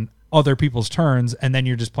untapping on other people's turns, and then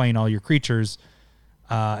you're just playing all your creatures,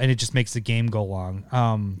 and it just makes the game go long.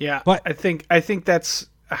 But I think that's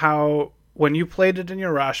how, when you played it in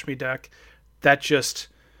your Rashmi deck,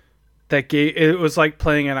 it was like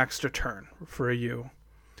playing an extra turn for you.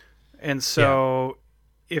 And so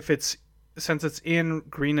since it's in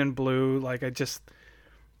green and blue, like it's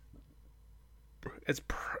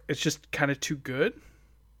just kind of too good.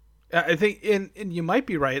 I think, and you might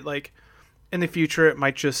be right. Like in the future, it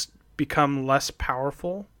might just become less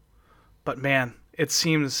powerful, but man, it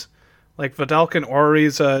seems like Vidalcan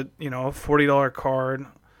Ori's a $40 card.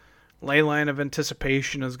 Leyline of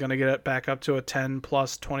Anticipation is going to get it back up to a $10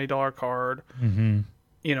 plus $20 card.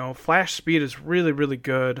 Flash Speed is really, really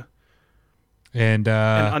good. And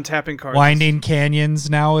untapping cards. Winding Canyons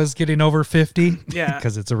now is getting over 50. Yeah.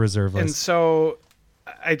 Because it's a reserve list. And so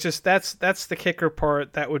that's the kicker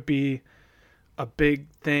part. That would be a big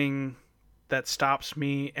thing that stops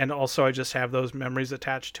me. And also I just have those memories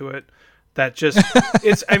attached to it. That just,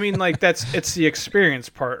 it's the experience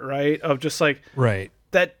part, right? Of just like, right.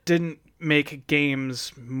 That didn't make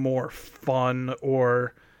games more fun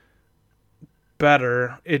or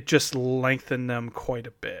better. It just lengthened them quite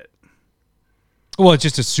a bit. Well, it's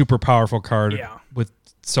just a super powerful card with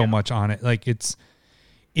so much on it. Like it's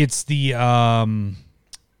the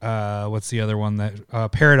what's the other one,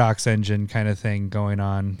 that Paradox Engine kind of thing going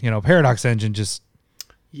on. Paradox Engine just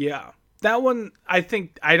that one. I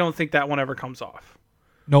don't think that one ever comes off.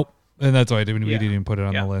 Nope. And that's why we didn't even put it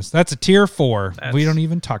on the list. That's a tier 4. We don't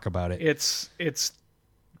even talk about it. It's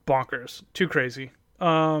bonkers. Too crazy.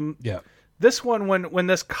 This one, when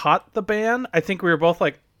this caught the ban, I think we were both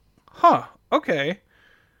like, huh, okay.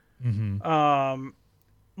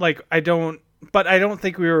 Like I don't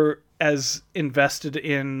think we were as invested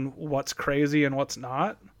in what's crazy and what's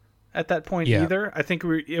not at that point either. I think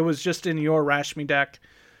it was just in your Rashmi deck,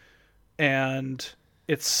 and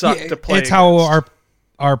it sucked to play. It's how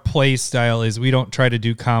our play style is. We don't try to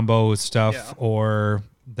do combo stuff or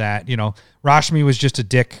that. Rashmi was just a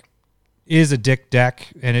dick deck,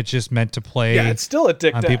 and it's just meant to play. Yeah, it's still a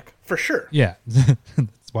dick deck for sure. Yeah,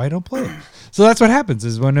 that's why I don't play it. So that's what happens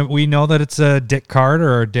is when we know that it's a dick card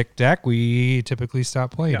or a dick deck, we typically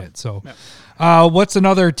stop playing it. So, what's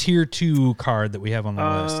another tier 2 card that we have on the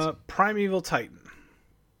list? Primeval Titan.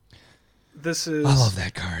 I love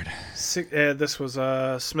that card. This was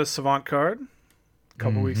a Smith Savant card a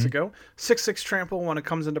couple weeks ago. 6/6 trample. When it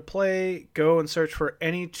comes into play, go and search for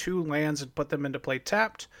any 2 lands and put them into play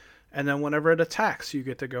tapped. And then whenever it attacks, you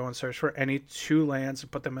get to go and search for any 2 lands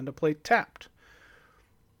and put them into play tapped.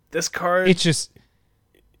 This card,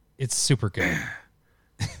 it's super good.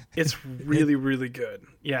 It's really, really good.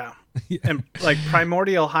 Yeah. And like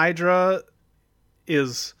Primordial Hydra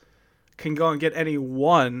can go and get any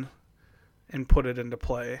 1 and put it into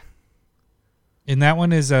play. And that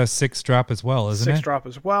one is a 6-drop as well, isn't it? 6-drop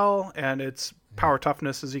as well, and its power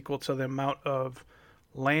toughness is equal to the amount of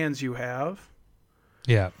lands you have.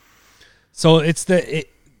 Yeah. So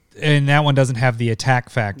and that one doesn't have the attack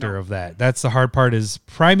factor of that. That's the hard part. Is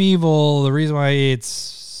Primeval, the reason why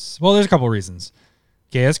there's a couple of reasons.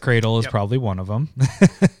 Gaia's Cradle is probably one of them.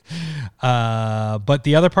 But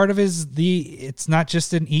the other part of it is it's not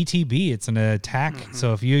just an ETB, it's an attack.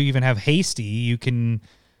 So if you even have Hasty, you can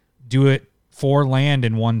do it 4 land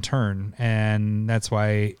in 1 turn. And that's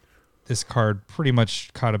why this card pretty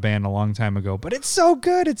much caught a ban a long time ago. But it's so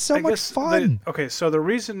good. It's so much fun. So the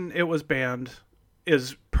reason it was banned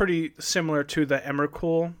is pretty similar to the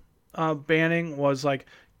Emrakul banning. Was like,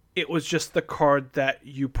 it was just the card that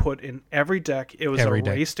you put in every deck. It was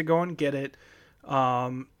race to go and get it.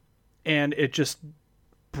 and it just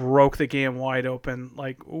broke the game wide open.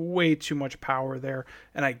 Like, way too much power there,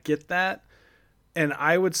 and I get that. And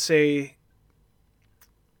I would say,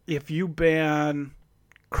 if you ban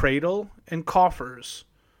Cradle and Coffers,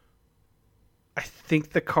 I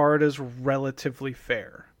think the card is relatively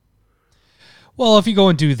fair. Well, if you go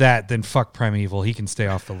and do that, then fuck Primeval. He can stay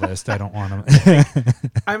off the list. I don't want him.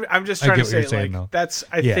 I'm just trying to say, saying, like, though. that's.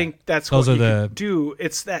 I think that's Those what are you could do.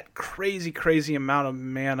 It's that crazy amount of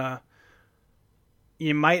mana.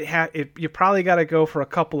 You might have. You probably got to go for a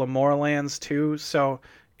couple of more lands too. So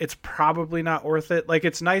it's probably not worth it. Like,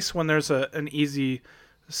 it's nice when there's an easy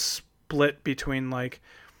split between, like,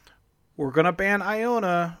 we're gonna ban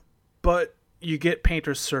Iona, but you get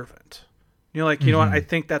Painter's Servant. You're like, you know what? I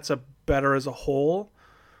think that's a better as a whole.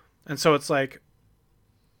 And so it's like,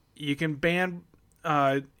 you can ban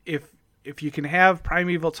if you can have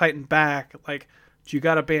Primeval Titan back, like, do you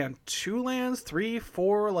got to ban 2 lands, 3,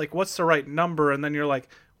 4? Like, what's the right number? And then you're like,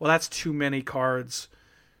 well, that's too many cards.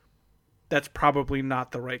 That's probably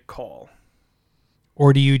not the right call.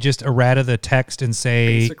 Or do you just errata the text and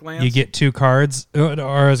say you get 2 cards? Or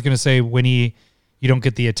I was going to say, when you don't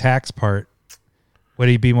get the attacks part, would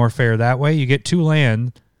he be more fair that way? You get 2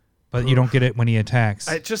 land, but you don't get it when he attacks.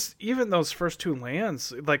 Even those first 2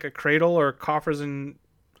 lands, like a Cradle or Coffers in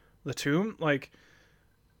the Tomb, like,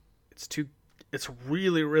 it's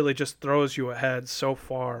really just throws you ahead so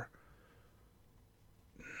far.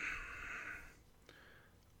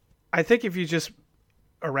 I think if you just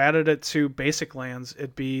errated it to basic lands,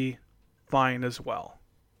 it'd be fine as well.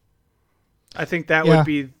 I think that would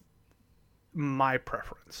be my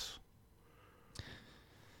preference.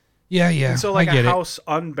 Yeah. And so, like, a house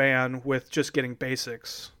unban with just getting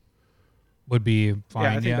basics would be fine. Yeah,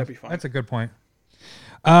 I think that'd be fine. That's a good point.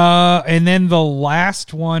 And then the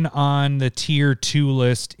last one on the tier 2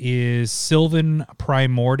 list is Sylvan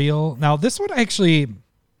Primordial. Now, this one actually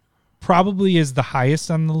probably is the highest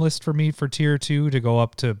on the list for me for tier 2 to go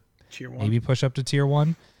up to tier 1. Maybe push up to tier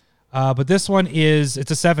 1. But this one it's a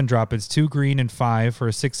 7-drop. It's 2 green and 5 for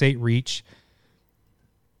a 6/8 reach.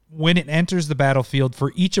 When it enters the battlefield,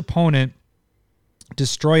 for each opponent,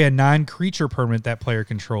 destroy a non-creature permanent that player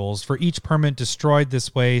controls. For each permanent destroyed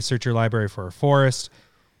this way, search your library for a forest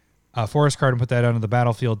card and put that onto the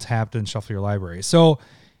battlefield tapped and shuffle your library. So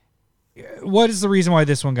what is the reason why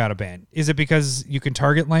this one got a ban? Is it because you can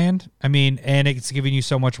target land? I mean, and it's giving you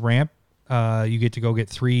so much ramp. You get to go get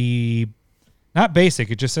 3, not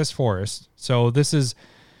basic, it just says forest. So this is,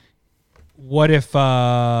 what if,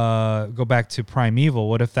 go back to Primeval,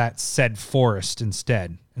 what if that said forest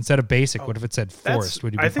instead? Instead of basic, what if it said forest?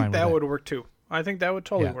 Would you be fine with that? I think that would work too. I think that would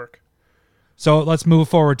totally work. So let's move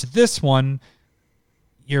forward to this one.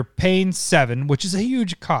 You're paying 7, which is a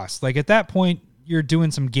huge cost. Like, at that point, you're doing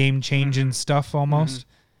some game-changing stuff almost.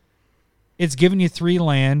 It's giving you 3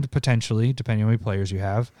 land, potentially, depending on how many players you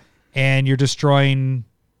have, and you're destroying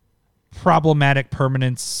problematic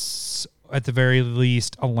permanents, at the very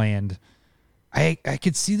least, a land. I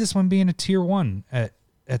could see this one being a tier 1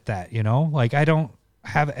 at that, you know? Like, I don't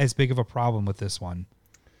have as big of a problem with this one.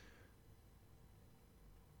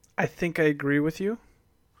 I think I agree with you.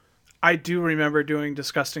 I do remember doing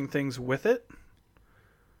disgusting things with it.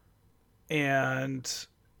 And,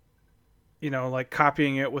 you know, like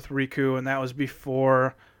copying it with Riku, and that was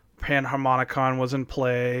before Panharmonicon was in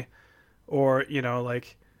play. Or, you know,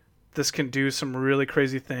 like, this can do some really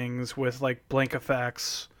crazy things with, like, blink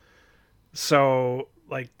effects. So,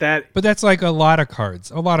 like, that... But that's like a lot of cards.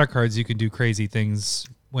 A lot of cards you can do crazy things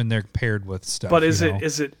when they're paired with stuff. But is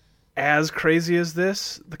it as crazy as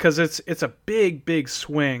this? Because it's a big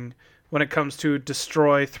swing when it comes to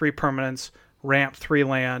destroy 3 permanents, ramp 3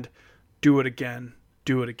 land, do it again.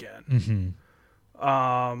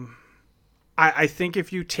 I think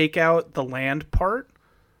if you take out the land part,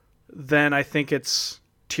 then I think it's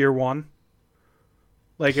tier 1.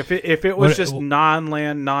 Like, if it was just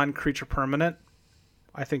non-land, non-creature permanent,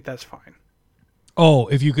 I think that's fine. Oh,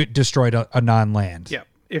 if you could destroy a non-land. Yeah.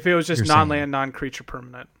 If it was just non-land, non-creature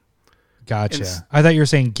permanent. Gotcha. I thought you were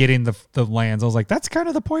saying getting the lands. I was like, that's kind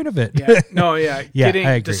of the point of it. Yeah. No, yeah. I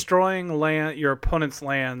agree. Destroying your opponent's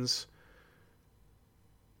lands.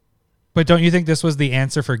 But don't you think this was the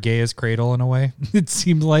answer for Gaia's Cradle in a way? It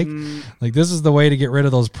seemed like this is the way to get rid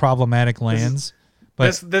of those problematic lands.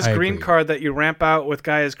 But this green card that you ramp out with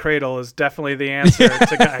Gaia's Cradle is definitely the answer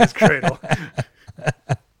to Gaia's Cradle.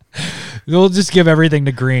 We'll just give everything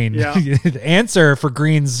to green. Yeah. The answer for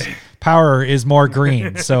green's power is more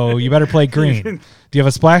green, so you better play green. Do you have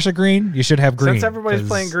a splash of green? You should have green. Since everybody's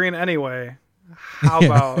playing green anyway, how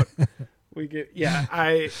about we get... Yeah,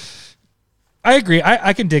 I agree.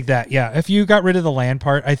 I can dig that. Yeah. If you got rid of the land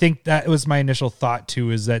part, I think that was my initial thought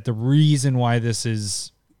too, is that the reason why this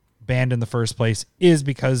is banned in the first place is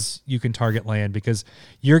because you can target land, because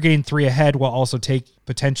you're getting 3 ahead while also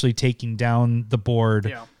potentially taking down the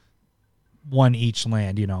board one each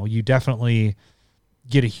land. You know, you definitely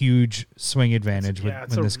get a huge swing advantage when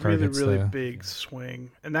this card hits. It's a really big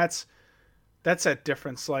swing. And that's that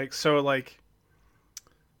difference. Like, so like,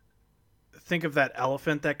 think of that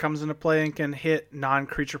elephant that comes into play and can hit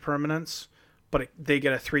non-creature permanents, but they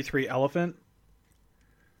get a 3/3 elephant.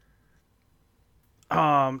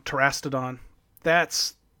 Terastodon.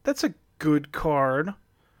 That's a good card,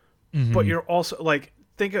 but you're also like,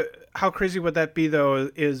 think of how crazy would that be though,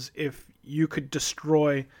 is if you could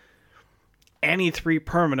destroy any 3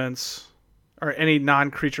 permanents or any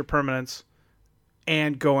non-creature permanents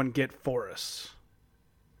and go and get forests.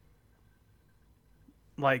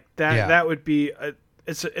 Like that, that would be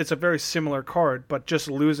it's a very similar card, but just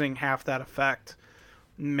losing half that effect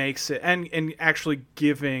makes it, and actually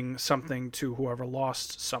giving something to whoever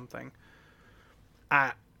lost something.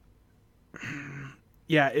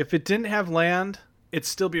 Yeah, if it didn't have land, it'd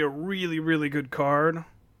still be a really, really good card,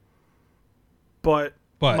 but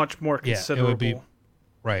much more considerable. It would be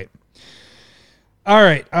right. All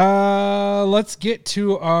right, let's get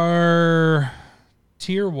to our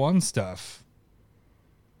tier 1 stuff.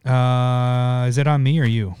 Is it on me or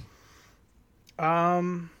you? It's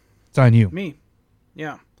on you. Me.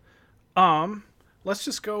 Yeah. Let's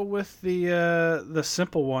just go with the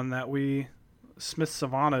simple one that we Smith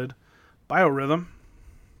Savanted, Biorhythm.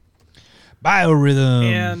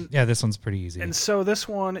 And yeah, this one's pretty easy. And so this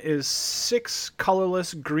one is 6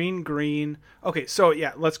 colorless green. Okay, so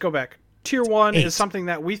yeah, let's go back. Tier 1 is something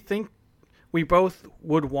that we think we both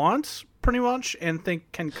would want pretty much and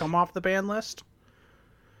think can come off the ban list.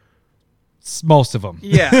 Most of them.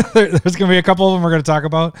 Yeah. There's going to be a couple of them we're going to talk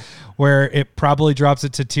about where it probably drops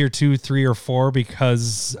it to tier 2, 3, or 4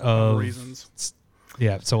 because of reasons.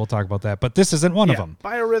 Yeah, so we'll talk about that. But this isn't one of them.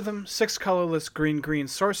 Biorhythm, 6 colorless green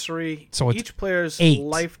sorcery. So each player's 8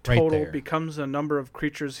 life total becomes a number of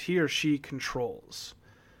creatures he or she controls.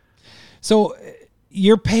 So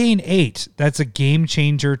you're paying 8. That's a game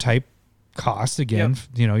changer type cost. Again,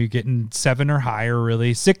 you know, you're getting 7 or higher,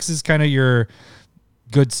 really. 6 is kind of your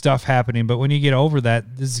good stuff happening, but when you get over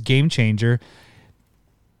that, this is a game changer.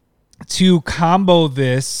 To combo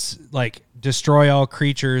this, like destroy all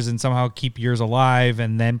creatures and somehow keep yours alive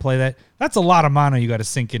and then play that's a lot of mana you got to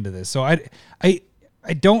sink into this. So I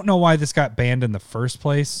don't know why this got banned in the first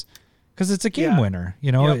place, because it's a game winner.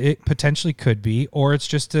 You know, it potentially could be, or it's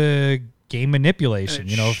just a game manipulation.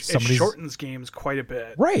 You know, if somebody shortens games quite a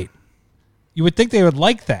bit, right? You would think they would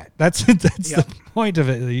like that. That's the point of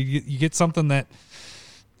it. You get something that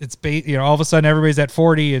it's all of a sudden everybody's at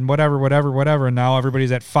 40 and whatever, and now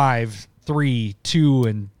everybody's at 5, 3, 2,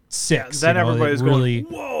 and 6. Then everybody's really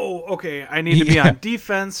going, whoa, okay, I need to be on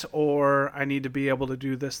defense, or I need to be able to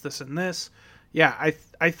do this, and this. Yeah,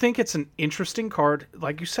 I think it's an interesting card.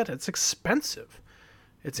 Like you said, it's expensive.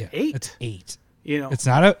 It's 8. It's 8. You know, it's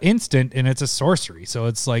not an instant, and it's a sorcery, so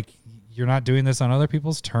it's like you're not doing this on other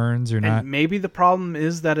people's turns. You're not. Maybe the problem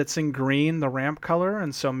is that it's in green, the ramp color,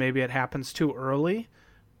 and so maybe it happens too early.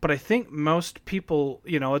 But I think most people,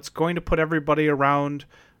 you know, it's going to put everybody around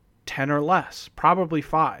 10 or less, probably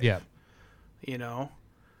 5. Yeah. You know?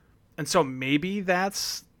 And so maybe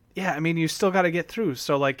that's, I mean, you still got to get through.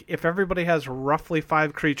 So, like, if everybody has roughly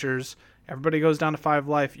 5 creatures, everybody goes down to 5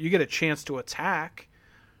 life, you get a chance to attack,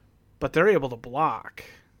 but they're able to block.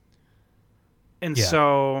 And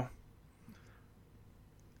so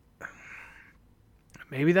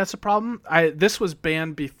maybe that's a problem. This was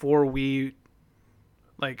banned before we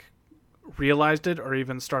realized it or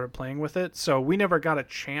even started playing with it, so we never got a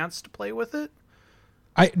chance to play with it.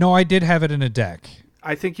 I did have it in a deck.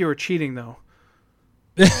 I think you were cheating though.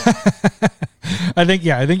 I think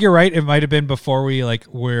you're right. It might have been before we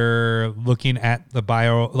were looking at the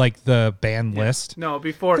the ban list. No,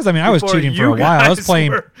 before, because I was cheating for a while. I was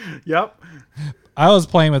playing. I was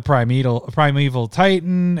playing with Primeval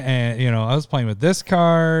Titan, and I was playing with this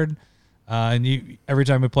card. And every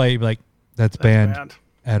time we play, you'd be like, "That's banned.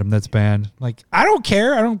 Adam, that's banned." Like, I don't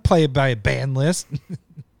care. I don't play by a ban list.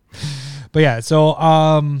 But yeah, so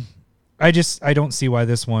I don't see why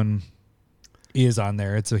this one is on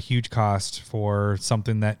there. It's a huge cost for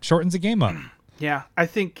something that shortens the game up. Yeah, I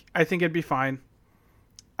think it'd be fine.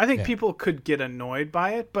 I think people could get annoyed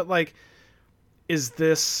by it, but is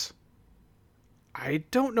this? I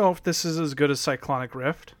don't know if this is as good as Cyclonic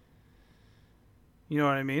Rift. You know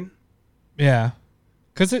what I mean? Yeah.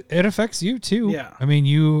 Because it affects you too. Yeah. I mean,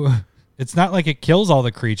 It's not like it kills all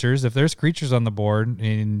the creatures. If there's creatures on the board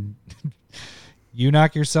and you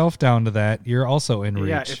knock yourself down to that, you're also in reach.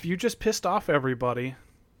 Yeah, if you just pissed off everybody,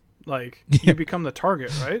 like you become the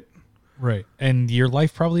target, right? Right. And your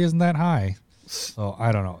life probably isn't that high. So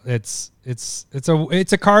I don't know. It's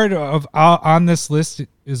a card of on this list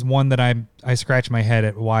is one that I scratch my head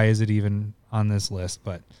at why is it even on this list,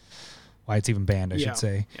 but why it's even banned, I should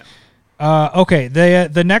say. Yeah. Okay.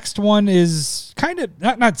 The next one is kind of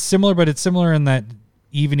not similar, but it's similar in that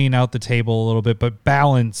evening out the table a little bit, but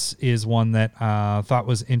Balance is one that thought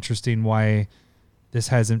was interesting why this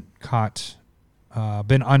hasn't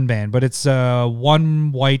been unbanned, but it's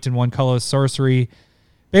 1 white and 1 colorless sorcery.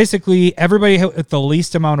 Basically, everybody with the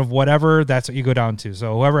least amount of whatever, that's what you go down to.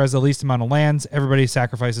 So whoever has the least amount of lands, everybody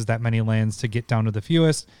sacrifices that many lands to get down to the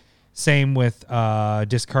fewest. Same with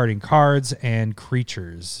discarding cards and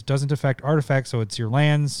creatures. Doesn't affect artifacts, so it's your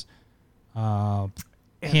lands,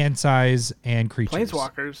 hand size, and creatures.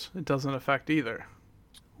 Planeswalkers, it doesn't affect either.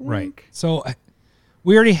 Right. Wink. So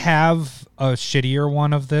we already have a shittier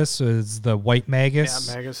one of this. So it's the White Magus.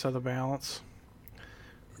 Yeah, Magus of the Balance.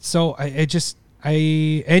 So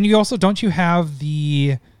and you also, don't you have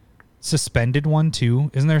the suspended one too?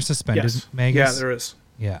 Isn't there a suspended Magus? Yeah, there is.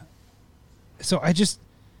 Yeah. So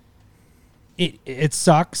it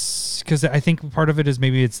sucks because I think part of it is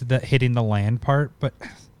maybe it's the hitting the land part, but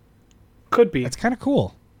Could be. it's kind of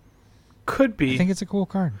cool. Could be. I think it's a cool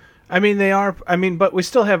card. I mean, they are. I mean, but we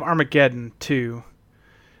still have Armageddon too.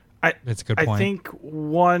 That's a good point. I think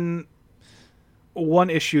one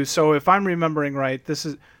issue. So if I'm remembering right, this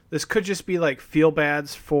could just be like feel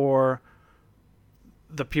bads for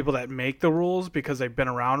the people that make the rules because they've been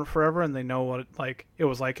around forever and they know what it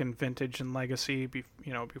was like in Vintage and Legacy,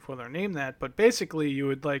 before they're named that. But basically, you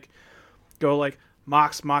would go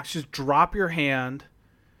Mox, just drop your hand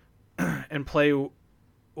and play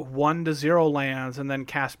 1 to 0 lands and then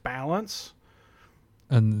cast Balance.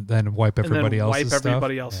 And then wipe everybody else's stuff. Wipe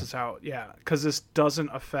everybody else's out, yeah. Because this doesn't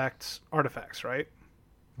affect artifacts, right?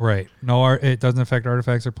 Right. No, it doesn't affect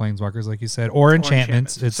artifacts or planeswalkers, like you said, or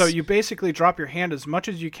enchantments. So you basically drop your hand as much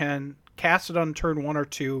as you can, cast it on turn 1 or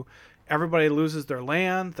 2. Everybody loses their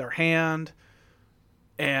land, their hand,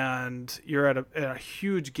 and you're at a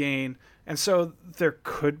huge gain. And so there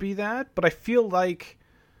could be that, but I feel like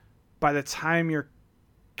by the time you're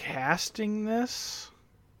casting this,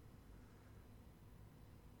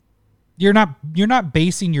 you're not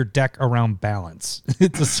basing your deck around Balance.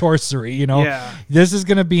 It's a sorcery, Yeah. This is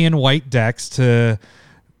going to be in white decks to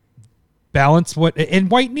balance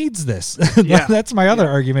and white needs this. Yeah. That's my other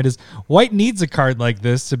argument is white needs a card like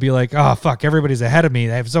this to be like, oh fuck, everybody's ahead of me.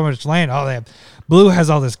 They have so much land. Oh, blue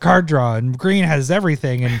has all this card draw and green has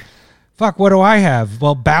everything. And fuck, what do I have?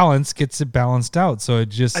 Well, Balance gets it balanced out. So it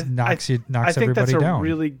just knocks everybody down. I think that's a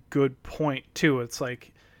really good point too. It's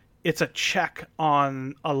like, it's a check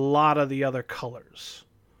on a lot of the other colors.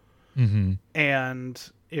 Mm-hmm.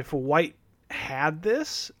 And if white had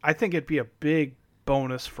this, I think it'd be a big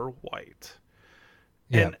bonus for white.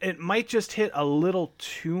 Yeah. And it might just hit a little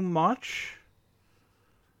too much.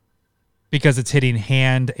 Because it's hitting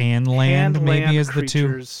hand and land, maybe is the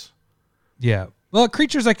two. Yeah. Well,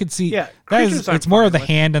 creatures I could see. Yeah, it's more of the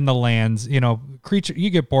hand and the lands. Creature,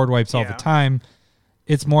 you get board wipes all the time.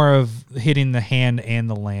 It's more of hitting the hand and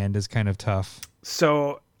the land is kind of tough.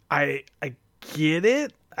 So I get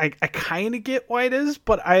it. I kind of get why it is,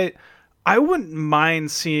 but I wouldn't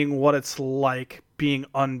mind seeing what it's like being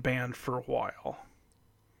unbanned for a while.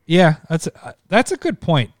 Yeah, that's a good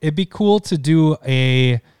point. It'd be cool to do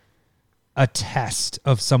a test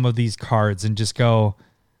of some of these cards and just go,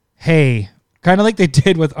 hey, kind of like they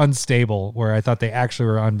did with Unstable, where I thought they actually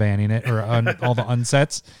were unbanning it or all the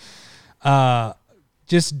unsets.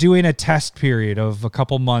 Just doing a test period of a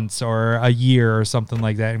couple months or a year or something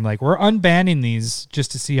like that. And we're unbanning these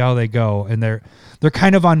just to see how they go. And they're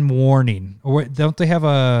kind of on warning. Or don't they have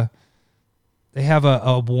a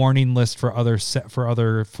warning list for other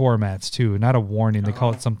other formats too? Not a warning. They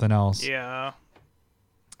call it something else. Yeah.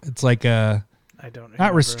 It's like I don't remember.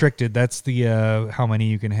 Not restricted. That's the how many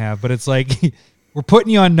you can have. But it's like we're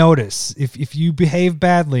putting you on notice. If you behave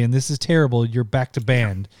badly and this is terrible, you're back to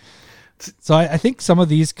banned. So I think some of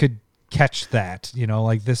these could catch that,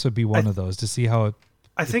 this would be one of those to see how it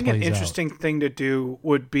I think an interesting thing to do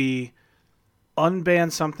would be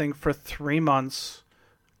unban something for 3 months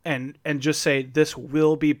and just say this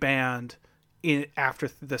will be banned after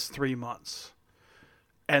this 3 months.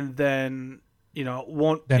 And then,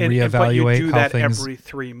 won't then reevaluate but you do how that things every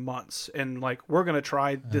 3 months and we're going to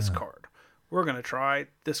try this card. We're going to try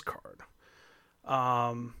this card.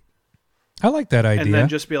 I like that idea. And then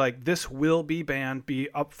just be like, this will be banned, be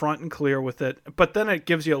upfront and clear with it. But then it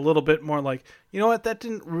gives you a little bit more like, you know what, that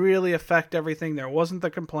didn't really affect everything. There wasn't the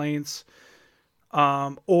complaints.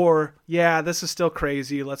 Or, yeah, this is still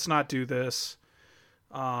crazy. Let's not do this.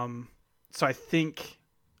 So I think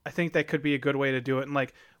that could be a good way to do it. And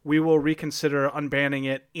like, we will reconsider unbanning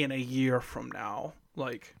it in a year from now.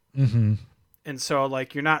 Like, and so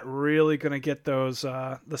like, you're not really going to get those,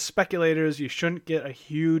 the speculators. You shouldn't get a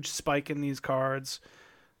huge spike in these cards.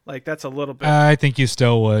 Like, that's a little bit. I think you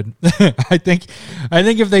still would. I think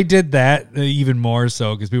if they did that, even more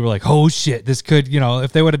so, because people were like, "Oh shit, this could,"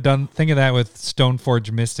 if they would have done. Think of that with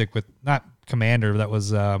Stoneforge Mystic, with not Commander, that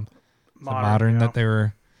was modern that they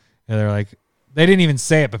were. They're like, they didn't even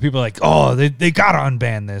say it, but people are like, "Oh, they gotta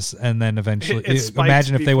unban this," and then eventually,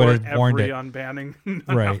 imagine if they would have warned it. Unbanning,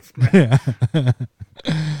 right?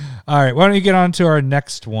 All right, why don't you get on to our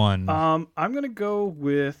next one? I'm gonna go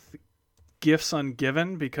with Gifts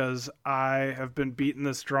Ungiven, because I have been beating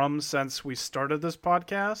this drum since we started this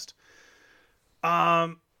podcast.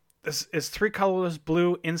 This is 3 colorless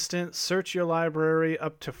blue instant. Search your library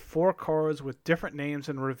up to 4 cards with different names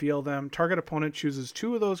and reveal them. Target opponent chooses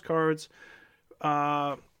 2 of those cards.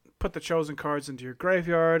 Put the chosen cards into your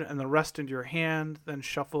graveyard and the rest into your hand. Then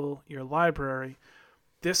shuffle your library.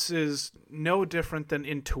 This is no different than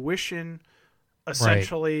Intuition.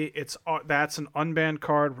 Essentially, right. That's an unbanned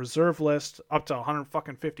card, reserve list, up to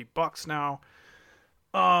 $150 now.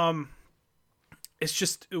 It's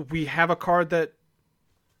just, we have a card that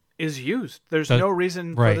is used. There's no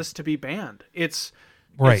reason for this to be banned. It's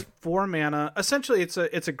 4 mana. Essentially, it's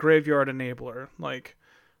a graveyard enabler, like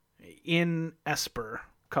in Esper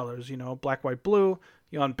colors. Black, white, blue.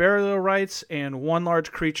 You on burial rights and 1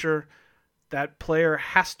 large creature. That player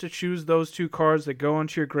has to choose those 2 cards that go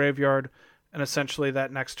into your graveyard. And essentially,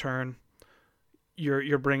 that next turn,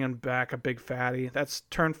 you're bringing back a big fatty. That's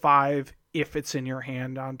turn 5 if it's in your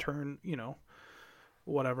hand on turn,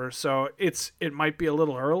 whatever. So it might be a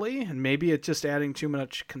little early, and maybe it's just adding too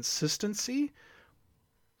much consistency.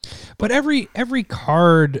 But every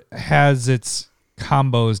card has its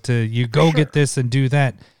combos to you go get this and do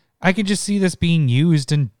that. I can just see this being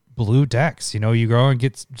used in blue decks. You go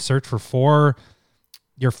and search for 4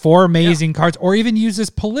 amazing cards, or even use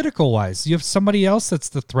this political wise. You have somebody else that's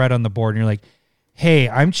the threat on the board, and you're like, hey,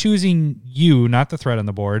 I'm choosing you, not the threat on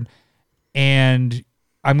the board, and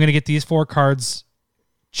I'm going to get these 4 cards.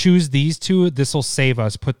 Choose these 2. This will save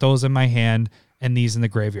us. Put those in my hand and these in the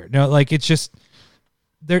graveyard. No, like, it's just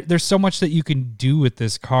there's so much that you can do with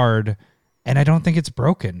this card, and I don't think it's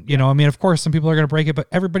broken. I mean, of course, some people are going to break it, but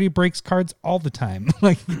everybody breaks cards all the time.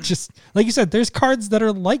 Like you said, there's cards that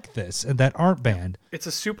are like this and that aren't banned. It's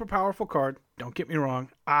a super powerful card. Don't get me wrong.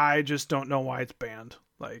 I just don't know why it's banned.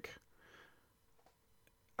 Like,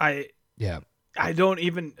 I don't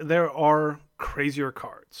even. There are crazier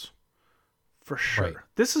cards, for sure. Right.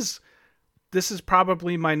 This is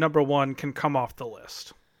probably my number 1. Can come off the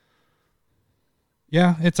list.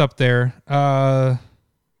 Yeah, it's up there.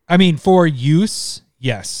 I mean, for use,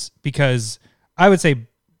 yes, because I would say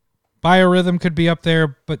Biorhythm could be up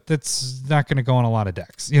there, but that's not going to go on a lot of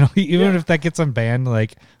decks. Even if that gets unbanned,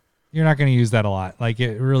 like, you're not going to use that a lot. Like,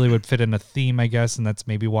 it really would fit in a theme, I guess, and that's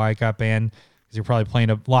maybe why it got banned, because you're probably playing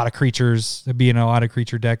a lot of creatures, it'd be in a lot of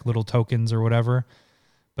creature deck, little tokens or whatever.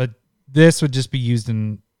 But this would just be used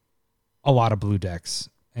in a lot of blue decks.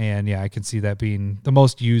 And yeah, I can see that being the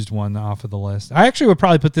most used one off of the list. I actually would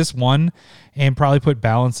probably put this one and probably put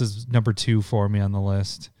Balance as number 2 for me on the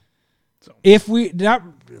list. So. Let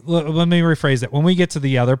me rephrase that. When we get to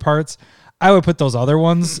the other parts, I would put those other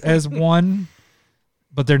ones as 1,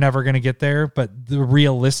 but they're never going to get there. But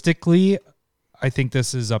realistically, I think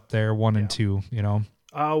this is up there, 1 and 2,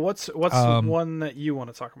 What's one that you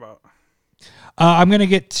want to talk about? I'm going to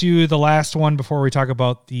get to the last one before we talk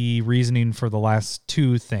about the reasoning for the last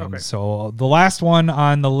 2 things. Okay. So the last one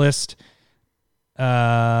on the list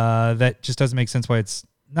that just doesn't make sense why it's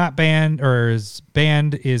not banned or is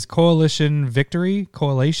banned is Coalition Victory.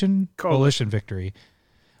 Coalition Victory.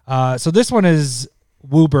 So this one is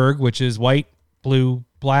Wooburg, which is white, blue,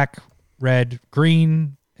 black, red,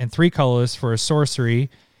 green, and 3 colors for a sorcery.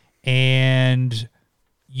 And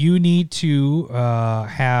you need to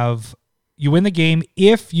you win the game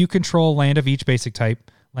if you control land of each basic type,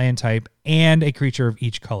 land type, and a creature of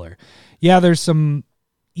each color. Yeah, there's some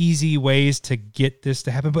easy ways to get this to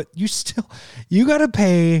happen, but you got to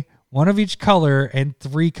pay 1 of each color and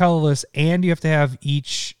 3 colorless, and you have to have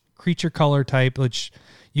each creature color type, which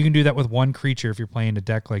you can do that with 1 creature if you're playing a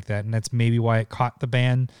deck like that, and that's maybe why it caught the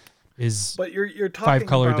ban. But you're talking 5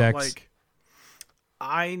 color about decks. Like,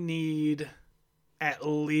 I need at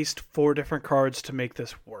least 4 different cards to make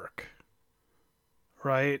this work.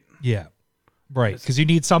 Right? Yeah. Right. Because you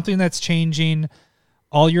need something that's changing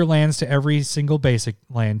all your lands to every single basic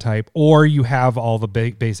land type, or you have all the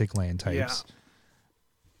basic land types.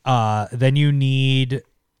 Yeah. Then you need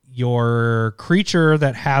your creature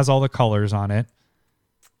that has all the colors on it,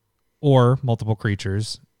 or multiple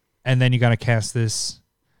creatures. And then you got to cast this.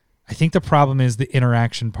 I think the problem is the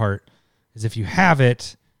interaction part. Is if you have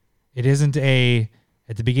it, it isn't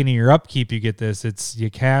at the beginning of your upkeep you get this. It's you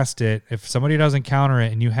cast it. If somebody doesn't counter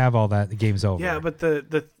it and you have all that, the game's over. Yeah, but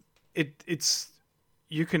it's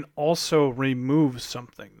you can also remove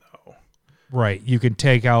something though. Right. You can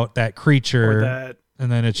take out that creature, Or that,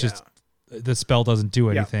 and then it's just the spell doesn't do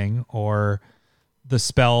anything, or the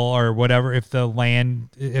spell or whatever. If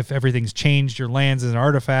everything's changed, your land's an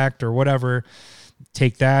artifact or whatever,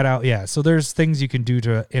 take that out. Yeah. So there's things you can do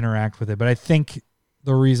to interact with it. But I think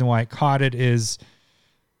the reason why I caught it is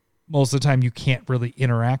most of the time you can't really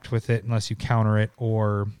interact with it unless you counter it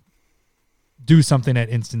or do something at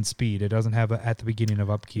instant speed. It doesn't have at the beginning of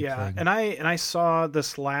upkeep thing. And I saw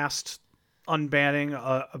this last unbanning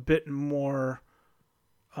a bit more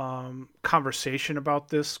conversation about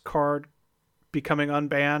this card becoming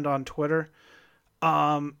unbanned on Twitter.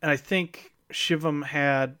 And I think Shivam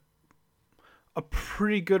had a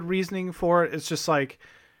pretty good reasoning for it. It's just like,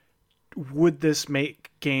 would this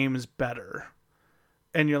make games better?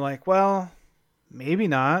 And you're like, well, maybe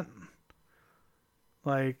not.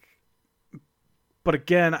 Like, but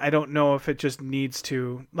again, I don't know if it just needs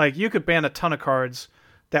to. Like, you could ban a ton of cards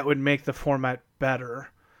that would make the format better.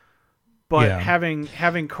 But having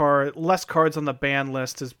less cards on the ban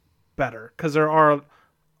list is better, because there are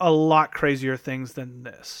a lot crazier things than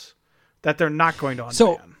this that they're not going to unban.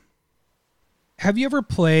 So, have you ever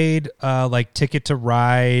played like Ticket to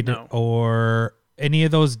Ride or any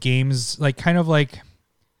of those games? Like, kind of like,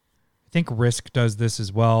 I think Risk does this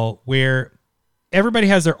as well, where everybody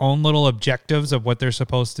has their own little objectives of what they're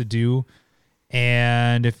supposed to do.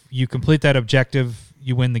 And if you complete that objective,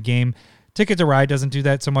 you win the game. Ticket to Ride doesn't do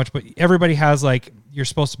that so much, but everybody has, like, you're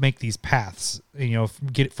supposed to make these paths,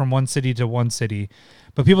 get it from one city to one city,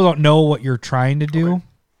 but people don't know what you're trying to do. Okay.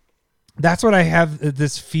 That's what I have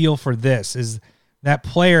this feel for. This is that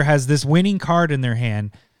player has this winning card in their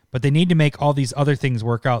hand, but they need to make all these other things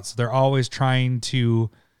work out. So they're always trying to,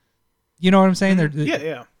 you know what I'm saying?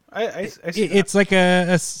 Yeah. I see it's like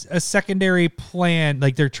a secondary plan.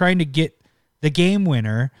 Like, they're trying to get the game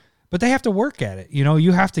winner, but they have to work at it.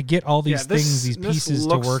 You have to get all these things, these pieces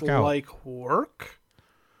to work out. Like work.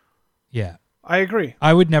 Yeah, I agree.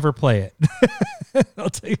 I would never play it. I'll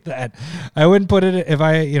tell you that. I wouldn't put it if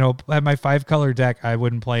I, had my 5-color deck. I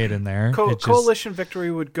wouldn't play it in there. Coalition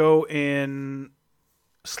Victory would go in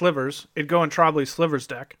Slivers. It'd go in Trombley's Slivers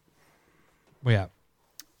deck. Well,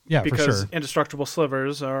 yeah, because for sure. Indestructible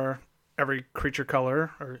Slivers are every creature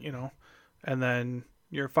color, or and then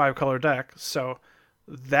your 5-color deck. So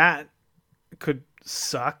that could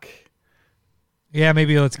suck. Yeah,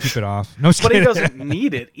 maybe let's keep it off. No, but he doesn't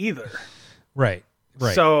need it either. Right.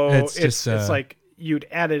 So it's like you'd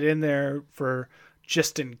add it in there for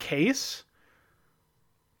just in case,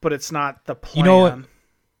 but it's not the plan.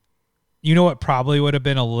 You know what probably would have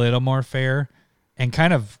been a little more fair and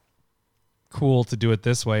kind of cool to do it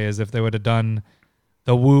this way is if they would have done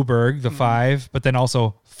the Wooburg, the 5, but then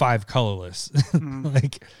also 5 colorless.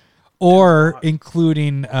 Or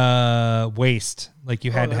including Waste. Like,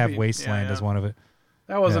 you had to have Wasteland as one of it.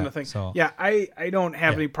 That wasn't a thing. So. Yeah, I don't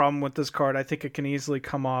have any problem with this card. I think it can easily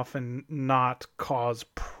come off and not cause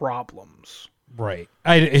problems. Right.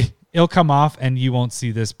 It'll come off and you won't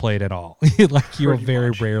see this played at all. Like, you'll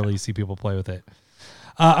very rarely see people play with it.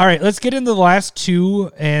 All right, let's get into the last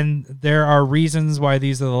 2, and there are reasons why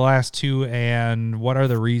these are the last 2, and what are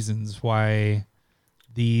the reasons why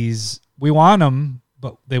these we want them,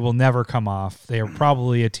 but they will never come off. They are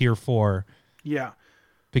probably a tier 4. Yeah.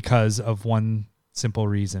 Because of one simple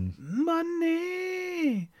reason.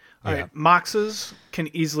 Money. All right, Moxes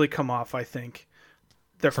can easily come off, I think.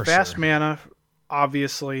 They're fast mana,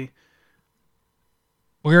 obviously.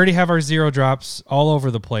 We already have our 0 drops all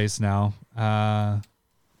over the place now.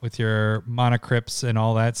 With your Mana Crypts and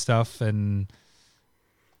all that stuff, and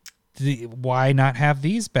why not have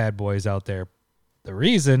these bad boys out there? The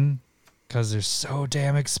reason, because they're so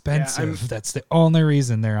damn expensive. That's the only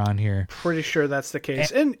reason they're on here. Pretty sure that's the case.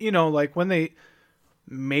 And like when they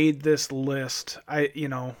made this list,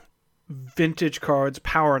 vintage cards,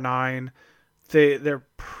 Power 9, they're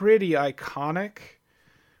pretty iconic,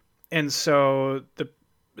 and so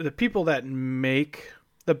the people that make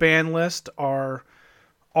the ban list are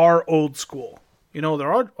old school.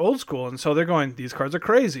 they're all old school, and so they're going, these cards are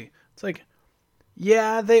crazy. It's like,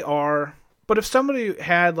 yeah, they are. But if somebody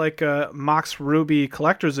had like a Mox Ruby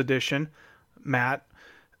Collector's Edition, Matt,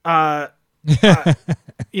 I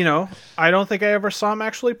don't think I ever saw him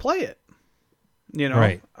actually play it.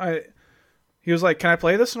 Right. He was like, "Can I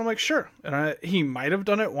play this?" And I'm like, "Sure." And he might have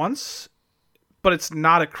done it once, but it's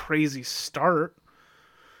not a crazy start.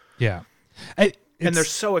 Yeah. And they're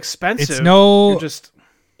so expensive.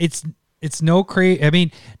 It's no crazy. I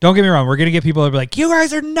mean, don't get me wrong. We're gonna get people that be like, "You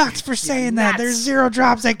guys are nuts for saying that." There's 0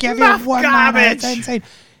 drops that give you Muff 1 mana. It's insane.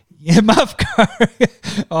 Yeah, muff garbage.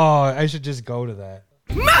 Oh, I should just go to that.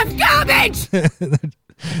 Muff garbage!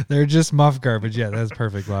 They're just muff garbage. Yeah, that's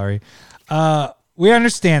perfect, Laurie. We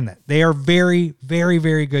understand that they are very, very,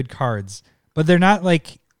 very good cards, but they're not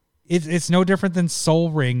like it's no different than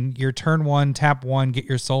Soul Ring. Your turn 1, tap 1, get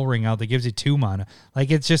your Soul Ring out that gives you 2 mana.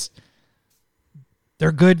 Like it's just.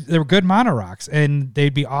 They're good. They're good mana rocks, and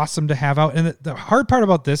they'd be awesome to have out. And the hard part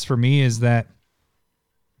about this for me is that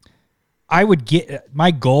my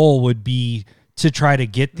goal would be to try to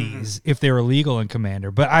get these if they were legal in Commander,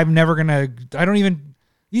 but I'm never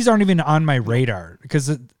these aren't even on my radar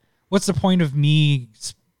because what's the point of me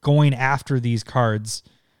going after these cards,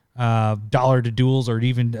 dollar to duels, or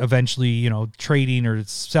even eventually, trading or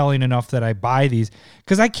selling enough that I buy these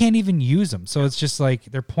because I can't even use them. So it's just like,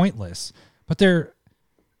 they're pointless, but they're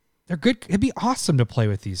good. It'd be awesome to play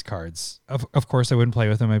with these cards. Of course, I wouldn't play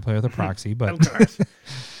with them. I'd play with a proxy, but of course.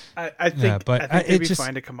 I think it'd be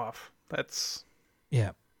fine to come off. That's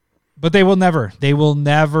but they will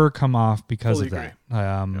never come off because fully of that.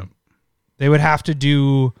 agree. They would have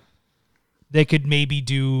to they could maybe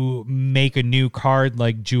make a new card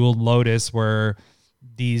like Jeweled Lotus where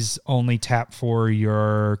these only tap for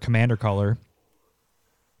your commander color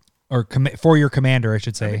or for your commander, I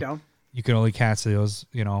should say. You can only cast those,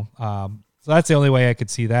 so that's the only way I could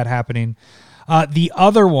see that happening. The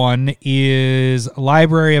other one is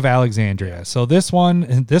Library of Alexandria. So this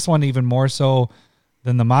one even more so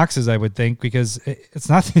than the Moxes, I would think, because it's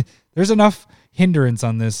not, there's enough hindrance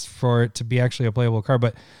on this for it to be actually a playable card,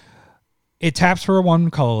 but it taps for 1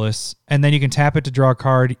 colorless, and then you can tap it to draw a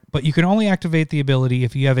card, but you can only activate the ability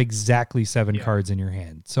if you have exactly 7 cards in your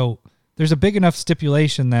hand. So there's a big enough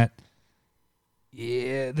stipulation that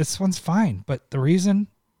this one's fine, but the reason,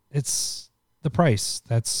 it's the price.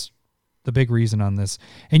 That's the big reason on this.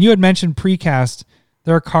 And you had mentioned precast.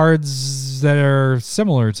 There are cards that are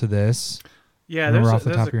similar to this. Yeah, there's off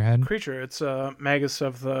the top of your head. Creature. It's a Magus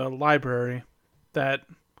of the Library that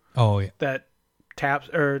that taps,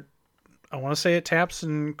 or I want to say it taps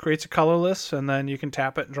and creates a colorless, and then you can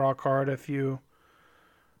tap it and draw a card if you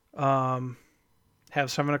have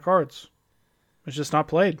 7 of cards. It's just not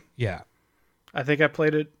played. Yeah. I think I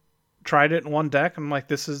tried it in one deck. I'm like,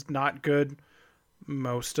 this is not good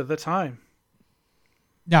most of the time.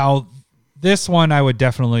 Now, this one I would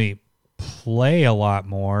definitely play a lot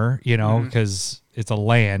more, because it's a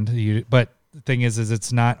land. But the thing is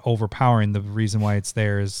it's not overpowering. The reason why it's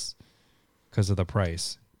there is because of the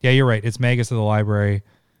price. Yeah, you're right. It's Magus of the Library.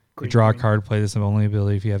 You draw a card, play this only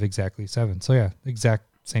ability if you have exactly 7. So yeah, exact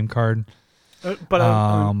same card.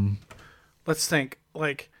 But let's think,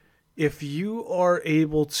 like, if you are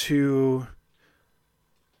able to,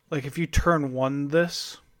 like, if you turn 1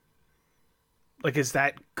 this, like, is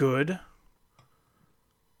that good?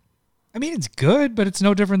 I mean, it's good, but it's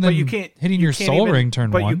no different than hitting your Soul Ring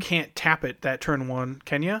turn 1. But you can't tap it that turn 1,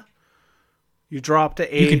 can you? You draw up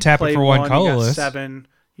to 8, you can tap it for 1 colorless. You got 7,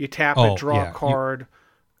 you tap it, draw a card,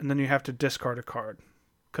 and then you have to discard a card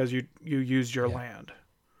because you used your land.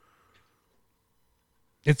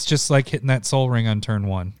 It's just like hitting that Soul Ring on turn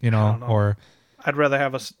 1, or I'd rather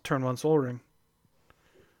have a turn 1 Soul Ring.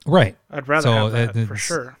 Right. I'd rather have that for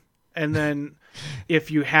sure. And then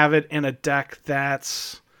if you have it in a deck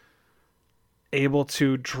that's able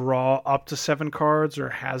to draw up to 7 cards or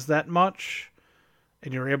has that much,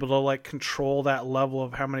 and you're able to like control that level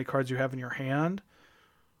of how many cards you have in your hand,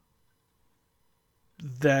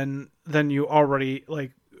 then you already,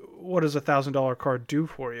 like, what does $1,000 card do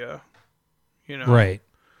for you? Right.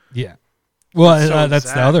 Yeah. Well,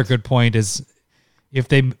 that's the other good point is if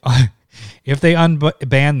they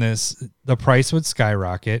unban this, the price would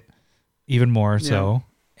skyrocket even more so,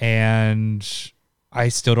 and I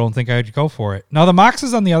still don't think I'd go for it. Now the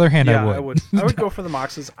Moxes, on the other hand, I would. I would go for the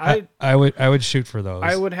Moxes. I would shoot for those.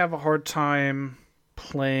 I would have a hard time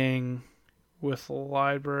playing with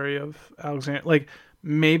Library of Alexandria. Like,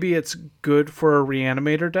 maybe it's good for a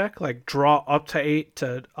Reanimator deck, like draw up to 8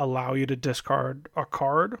 to allow you to discard a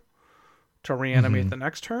card to reanimate the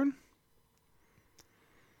next turn.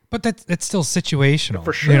 But that's still situational.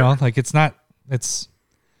 For sure. Like, it's not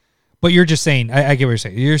But you're just saying, I get what you're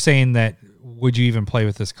saying. You're saying that would you even play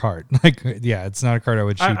with this card? Like, yeah, it's not a card I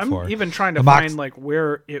would shoot for. I'm even trying to find like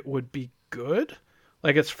where it would be good.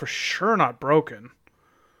 Like it's for sure not broken.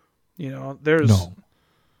 You know, there's No.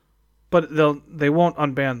 But they won't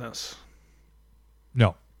unban this.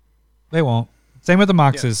 No, they won't. Same with the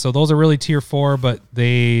Moxes. Yeah. So those are really tier 4, but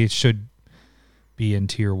they should be in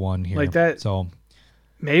tier 1 here. Like that. So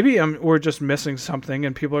maybe we're just missing something,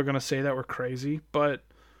 and people are going to say that we're crazy. But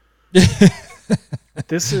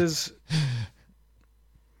this is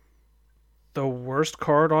the worst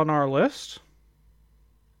card on our list.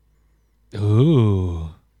 Ooh,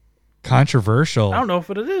 controversial. I don't know if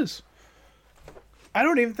it is. I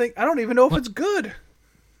don't even know if it's good.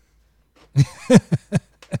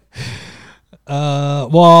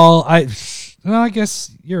 Well, I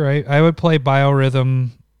guess you're right. I would play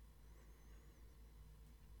Biorhythm.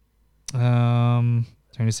 Trying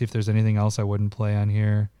to see if there's anything else I wouldn't play on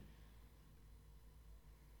here.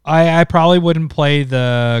 I probably wouldn't play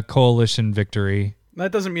the Coalition Victory.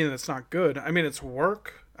 That doesn't mean that it's not good. I mean, it's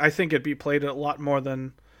work. I think it'd be played a lot more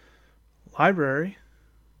than Library.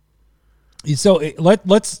 So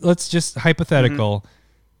let's just hypothetical. Mm-hmm.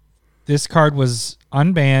 This card was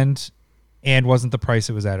unbanned and wasn't the price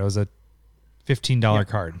it was at. It was a $15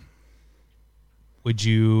 card. Would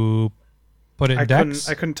you put it in decks?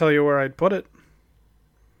 I couldn't tell you where I'd put it.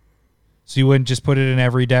 So you wouldn't just put it in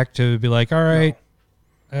every deck to be like, all right,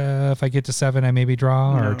 if I get to 7, I maybe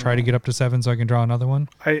draw, or try to get up to 7 so I can draw another one?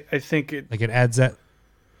 I think it... Like it adds that...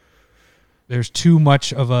 There's too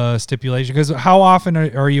much of a stipulation. Because how often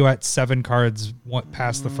are you at 7 cards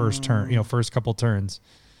past the first turn, first couple turns?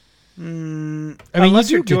 I mean,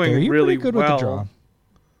 unless you're doing really good well. with the draw.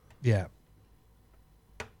 Yeah.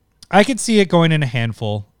 I could see it going in a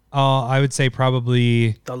handful. I would say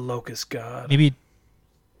probably The Locust God. maybe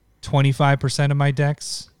 25% of my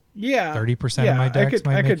decks. Yeah. 30% of my decks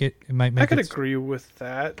might make it. It might make I could it. agree with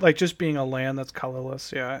that. Like just being a land that's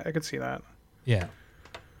colorless. Yeah, I could see that. Yeah.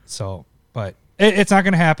 So, but it's not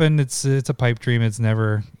going to happen. It's a pipe dream. It's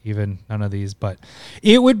never even none of these, but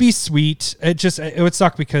it would be sweet. It would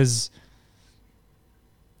suck because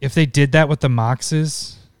if they did that with the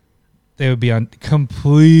Moxes, they would be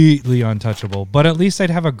completely untouchable. But at least I'd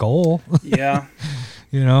have a goal. Yeah.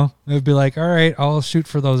 It would be like, all right, I'll shoot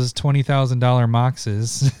for those $20,000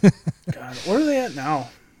 Moxes. God, where are they at now?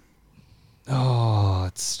 Oh,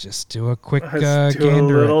 let's just do a quick Let's do a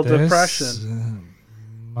gander little at this. depression.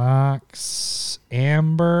 Mox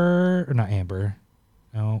Amber, or not Amber?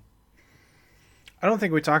 No. I don't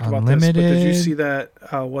think we talked about this, but did you Unlimited. see that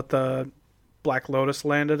what the Black Lotus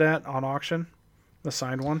landed at on auction? The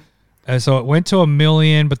signed one? So it went to $1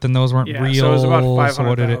 million, but then those weren't Yeah, real. so it was about So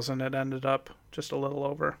what did it? 500,000. It ended up just a little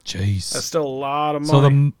over. Jeez. That's still a lot of money. So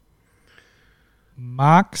the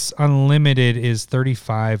Mox Unlimited is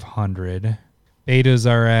 3,500. Betas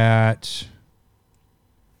are at.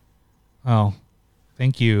 Oh,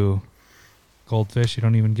 thank you, Goldfish. You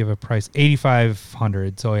don't even give a price.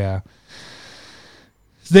 8,500. So yeah,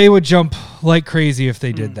 they would jump like crazy if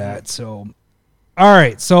they did that. So, all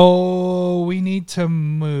right. So we need to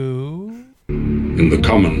move. In the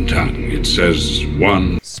common tongue, it says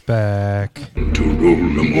one Spec. to rule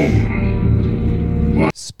them all,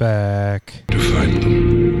 Spec. to fight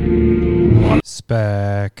them, one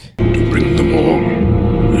Spec. to bring them all,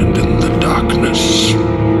 and in the darkness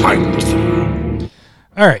find them.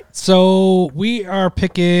 All right, so we are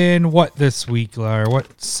picking what this week, Lar?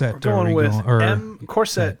 What set We're going are we with going? Or, M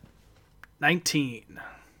Corset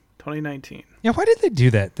 2019. yeah, why did they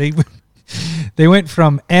do that? They went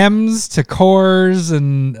from M's to cores,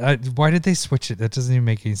 and why did they switch it? That doesn't even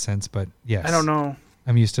make any sense. But yes, I don't know.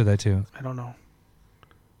 I'm used to that too. I don't know.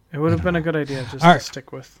 It would have been a good idea just All to right.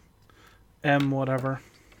 stick with M whatever.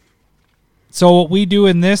 So what we do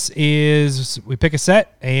in this is we pick a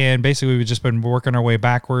set, and basically we've just been working our way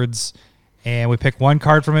backwards, and we pick one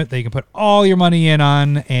card from it that you can put all your money in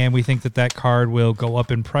on, and we think that card will go up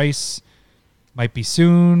in price. Might be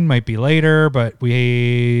soon, might be later, but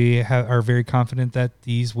we are very confident that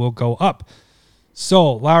these will go up.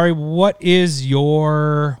 So, Lowry, what is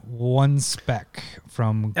your one spec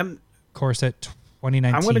from Corset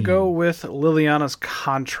 2019? I'm going to go with Liliana's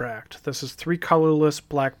Contract. This is 3 colorless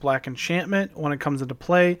black enchantment. When it comes into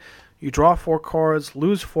play, you draw 4 cards,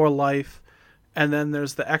 lose 4 life, and then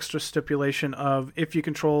there's the extra stipulation of if you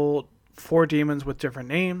control 4 demons with different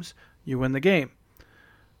names, you win the game.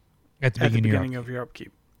 At the beginning of your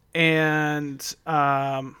upkeep. And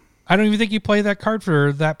I don't even think you play that card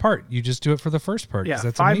for that part. You just do it for the first part. yeah,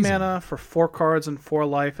 That's 5 amazing. mana for 4 cards and 4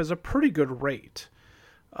 life is a pretty good rate.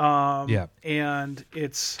 Yeah. And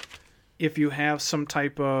it's if you have some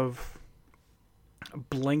type of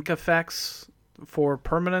blink effects for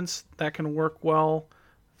permanence, that can work well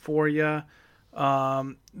for you.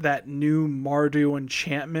 That new Mardu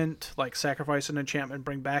enchantment, like sacrifice an enchantment,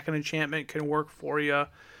 bring back an enchantment, can work for you.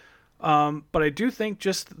 But I do think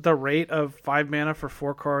just the rate of 5 mana for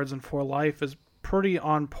 4 cards and 4 life is pretty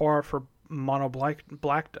on par for mono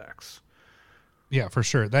black decks. Yeah, for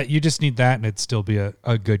sure. That you just need that, and it'd still be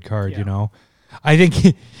a good card. You know, I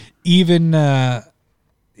think even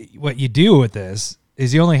what you do with this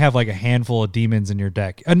is you only have like a handful of demons in your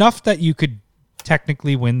deck, enough that you could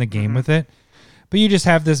technically win the game with it. But you just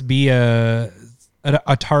have this be a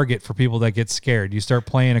target for people that get scared. You start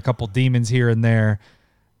playing a couple demons here and there,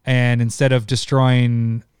 and instead of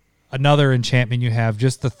destroying another enchantment you have,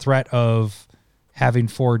 just the threat of having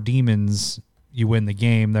 4 demons, you win the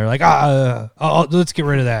game. They're like, let's get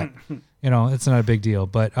rid of that. You know, it's not a big deal.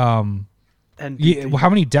 But how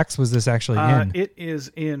many decks was this actually in? It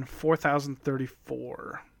is in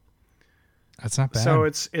 4,034. That's not bad. So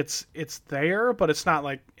it's there, but it's not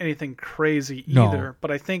like anything crazy either. No.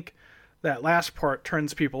 But I think that last part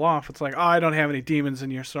turns people off. It's like, I don't have any demons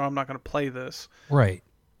in here, so I'm not going to play this. Right.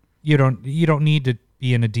 You don't need to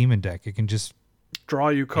be in a demon deck. It can just draw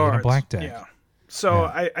you cards. In a black deck. Yeah. So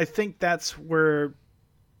I think that's where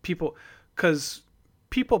people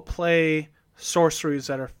play sorceries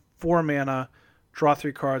that are 4 mana, draw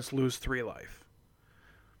 3 cards, lose 3 life.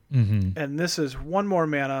 Mm-hmm. And this is 1 more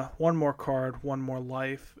mana, 1 more card, 1 more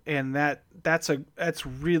life, and that's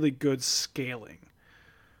really good scaling.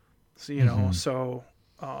 So you know, so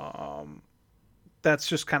that's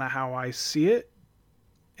just kind of how I see it,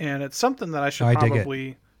 and it's something that I should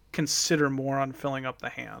probably consider more on filling up the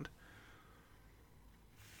hand.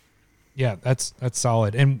 Yeah, that's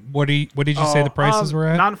solid. And what did you say the prices were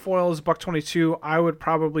at? Non-foils $122. I would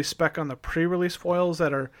probably spec on the pre-release foils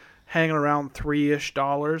that are hanging around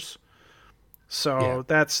 $3-ish. So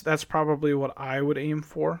that's probably what I would aim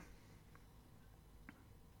for.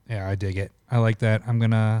 Yeah, I dig it. I like that. I'm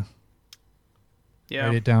gonna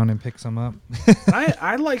write it down and pick some up.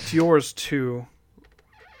 I liked yours too.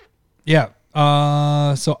 Yeah.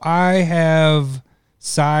 So I have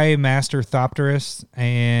Psy Master Thopterus,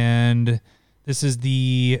 and this is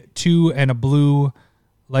the 2 and a blue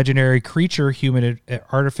legendary creature human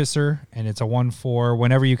artificer, and it's a 1/4.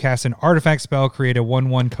 Whenever you cast an artifact spell, create a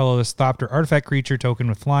 1/1 colorless Thopter artifact creature token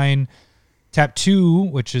with flying. Tap 2,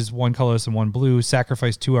 which is 1 colorless and 1 blue.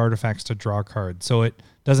 Sacrifice 2 artifacts to draw a card. So it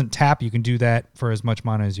doesn't tap. You can do that for as much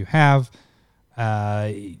mana as you have.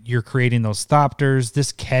 You're creating those Thopters.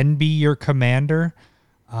 This can be your commander,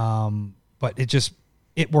 but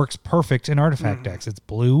it works perfect in artifact decks. It's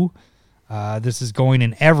blue. This is going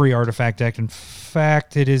in every artifact deck. In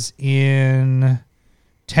fact, it is in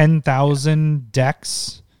 10,000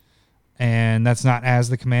 decks, and that's not as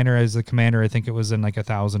the commander. As the commander, I think it was in like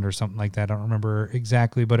 1,000 or something like that. I don't remember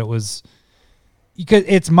exactly, but it was because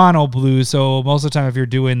it's mono blue. So most of the time, if you're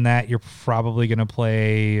doing that, you're probably going to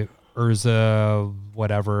play Urza,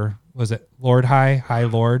 whatever was it, Lord High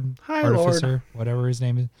Lord, Artificer, whatever his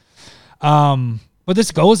name is. But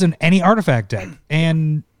this goes in any artifact deck,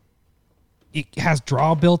 and it has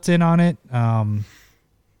draw built in on it.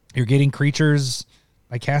 You're getting creatures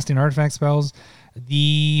by casting artifact spells.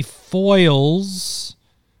 The foils,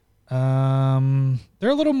 they're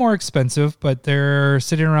a little more expensive, but they're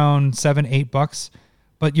sitting around $7-8.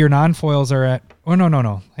 But your non-foils are at... Oh,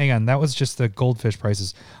 no. Hang on. That was just the goldfish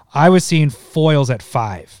prices. I was seeing foils at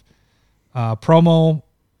 $5.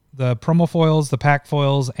 The promo foils, the pack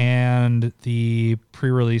foils, and the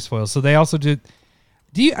pre-release foils. So they also did...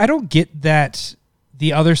 I don't get that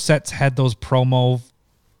the other sets had those promo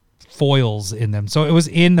foils in them. So it was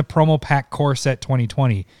in the promo pack core set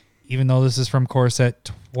 2020, even though this is from core set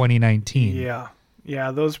 2019.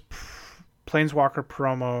 Yeah, those Planeswalker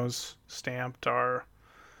promos stamped are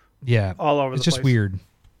all over the place. It's just weird.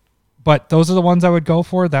 But those are the ones I would go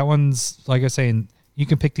for. That one's, like I was saying, you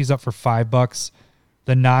can pick these up for $5.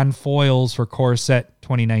 The non-foils for core set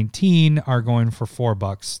 2019 are going for $4,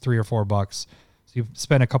 $3 or $4. So you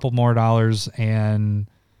spend a couple more dollars and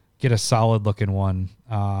get a solid looking one.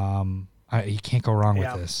 You can't go wrong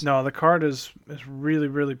with this. No, the card is really,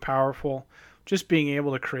 really powerful. Just being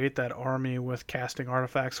able to create that army with casting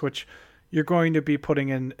artifacts, which you're going to be putting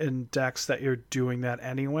in decks that you're doing that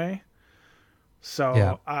anyway.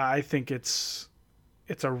 So I think it's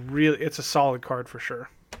a solid card for sure.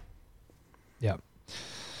 Yeah.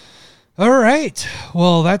 All right.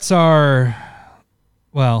 Well,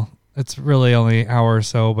 it's really only an hour or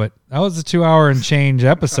so, but that was a 2-hour and change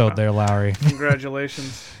episode there, Lowry.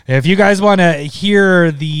 Congratulations. If you guys want to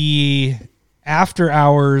hear the after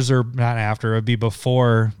hours, or not after, it would be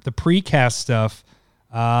before the precast stuff,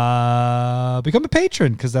 become a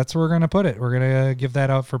patron, because that's where we're going to put it. We're going to give that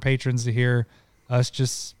out for patrons to hear us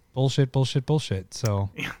just bullshit. So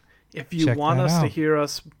if you check want that us to out. hear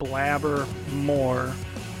us blabber more,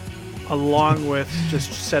 along with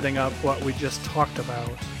just setting up what we just talked about,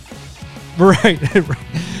 right.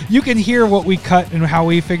 You can hear what we cut and how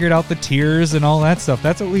we figured out the tiers and all that stuff.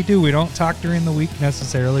 That's what we do. We don't talk during the week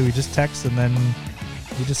necessarily. We just text and then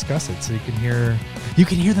we discuss it, so you can hear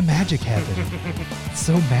the magic happening. It's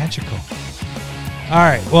so magical. All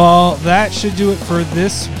right. Well, that should do it for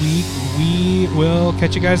this week. We will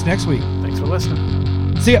catch you guys next week. thanks for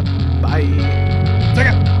listening. See ya. Bye.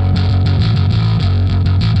 Check it.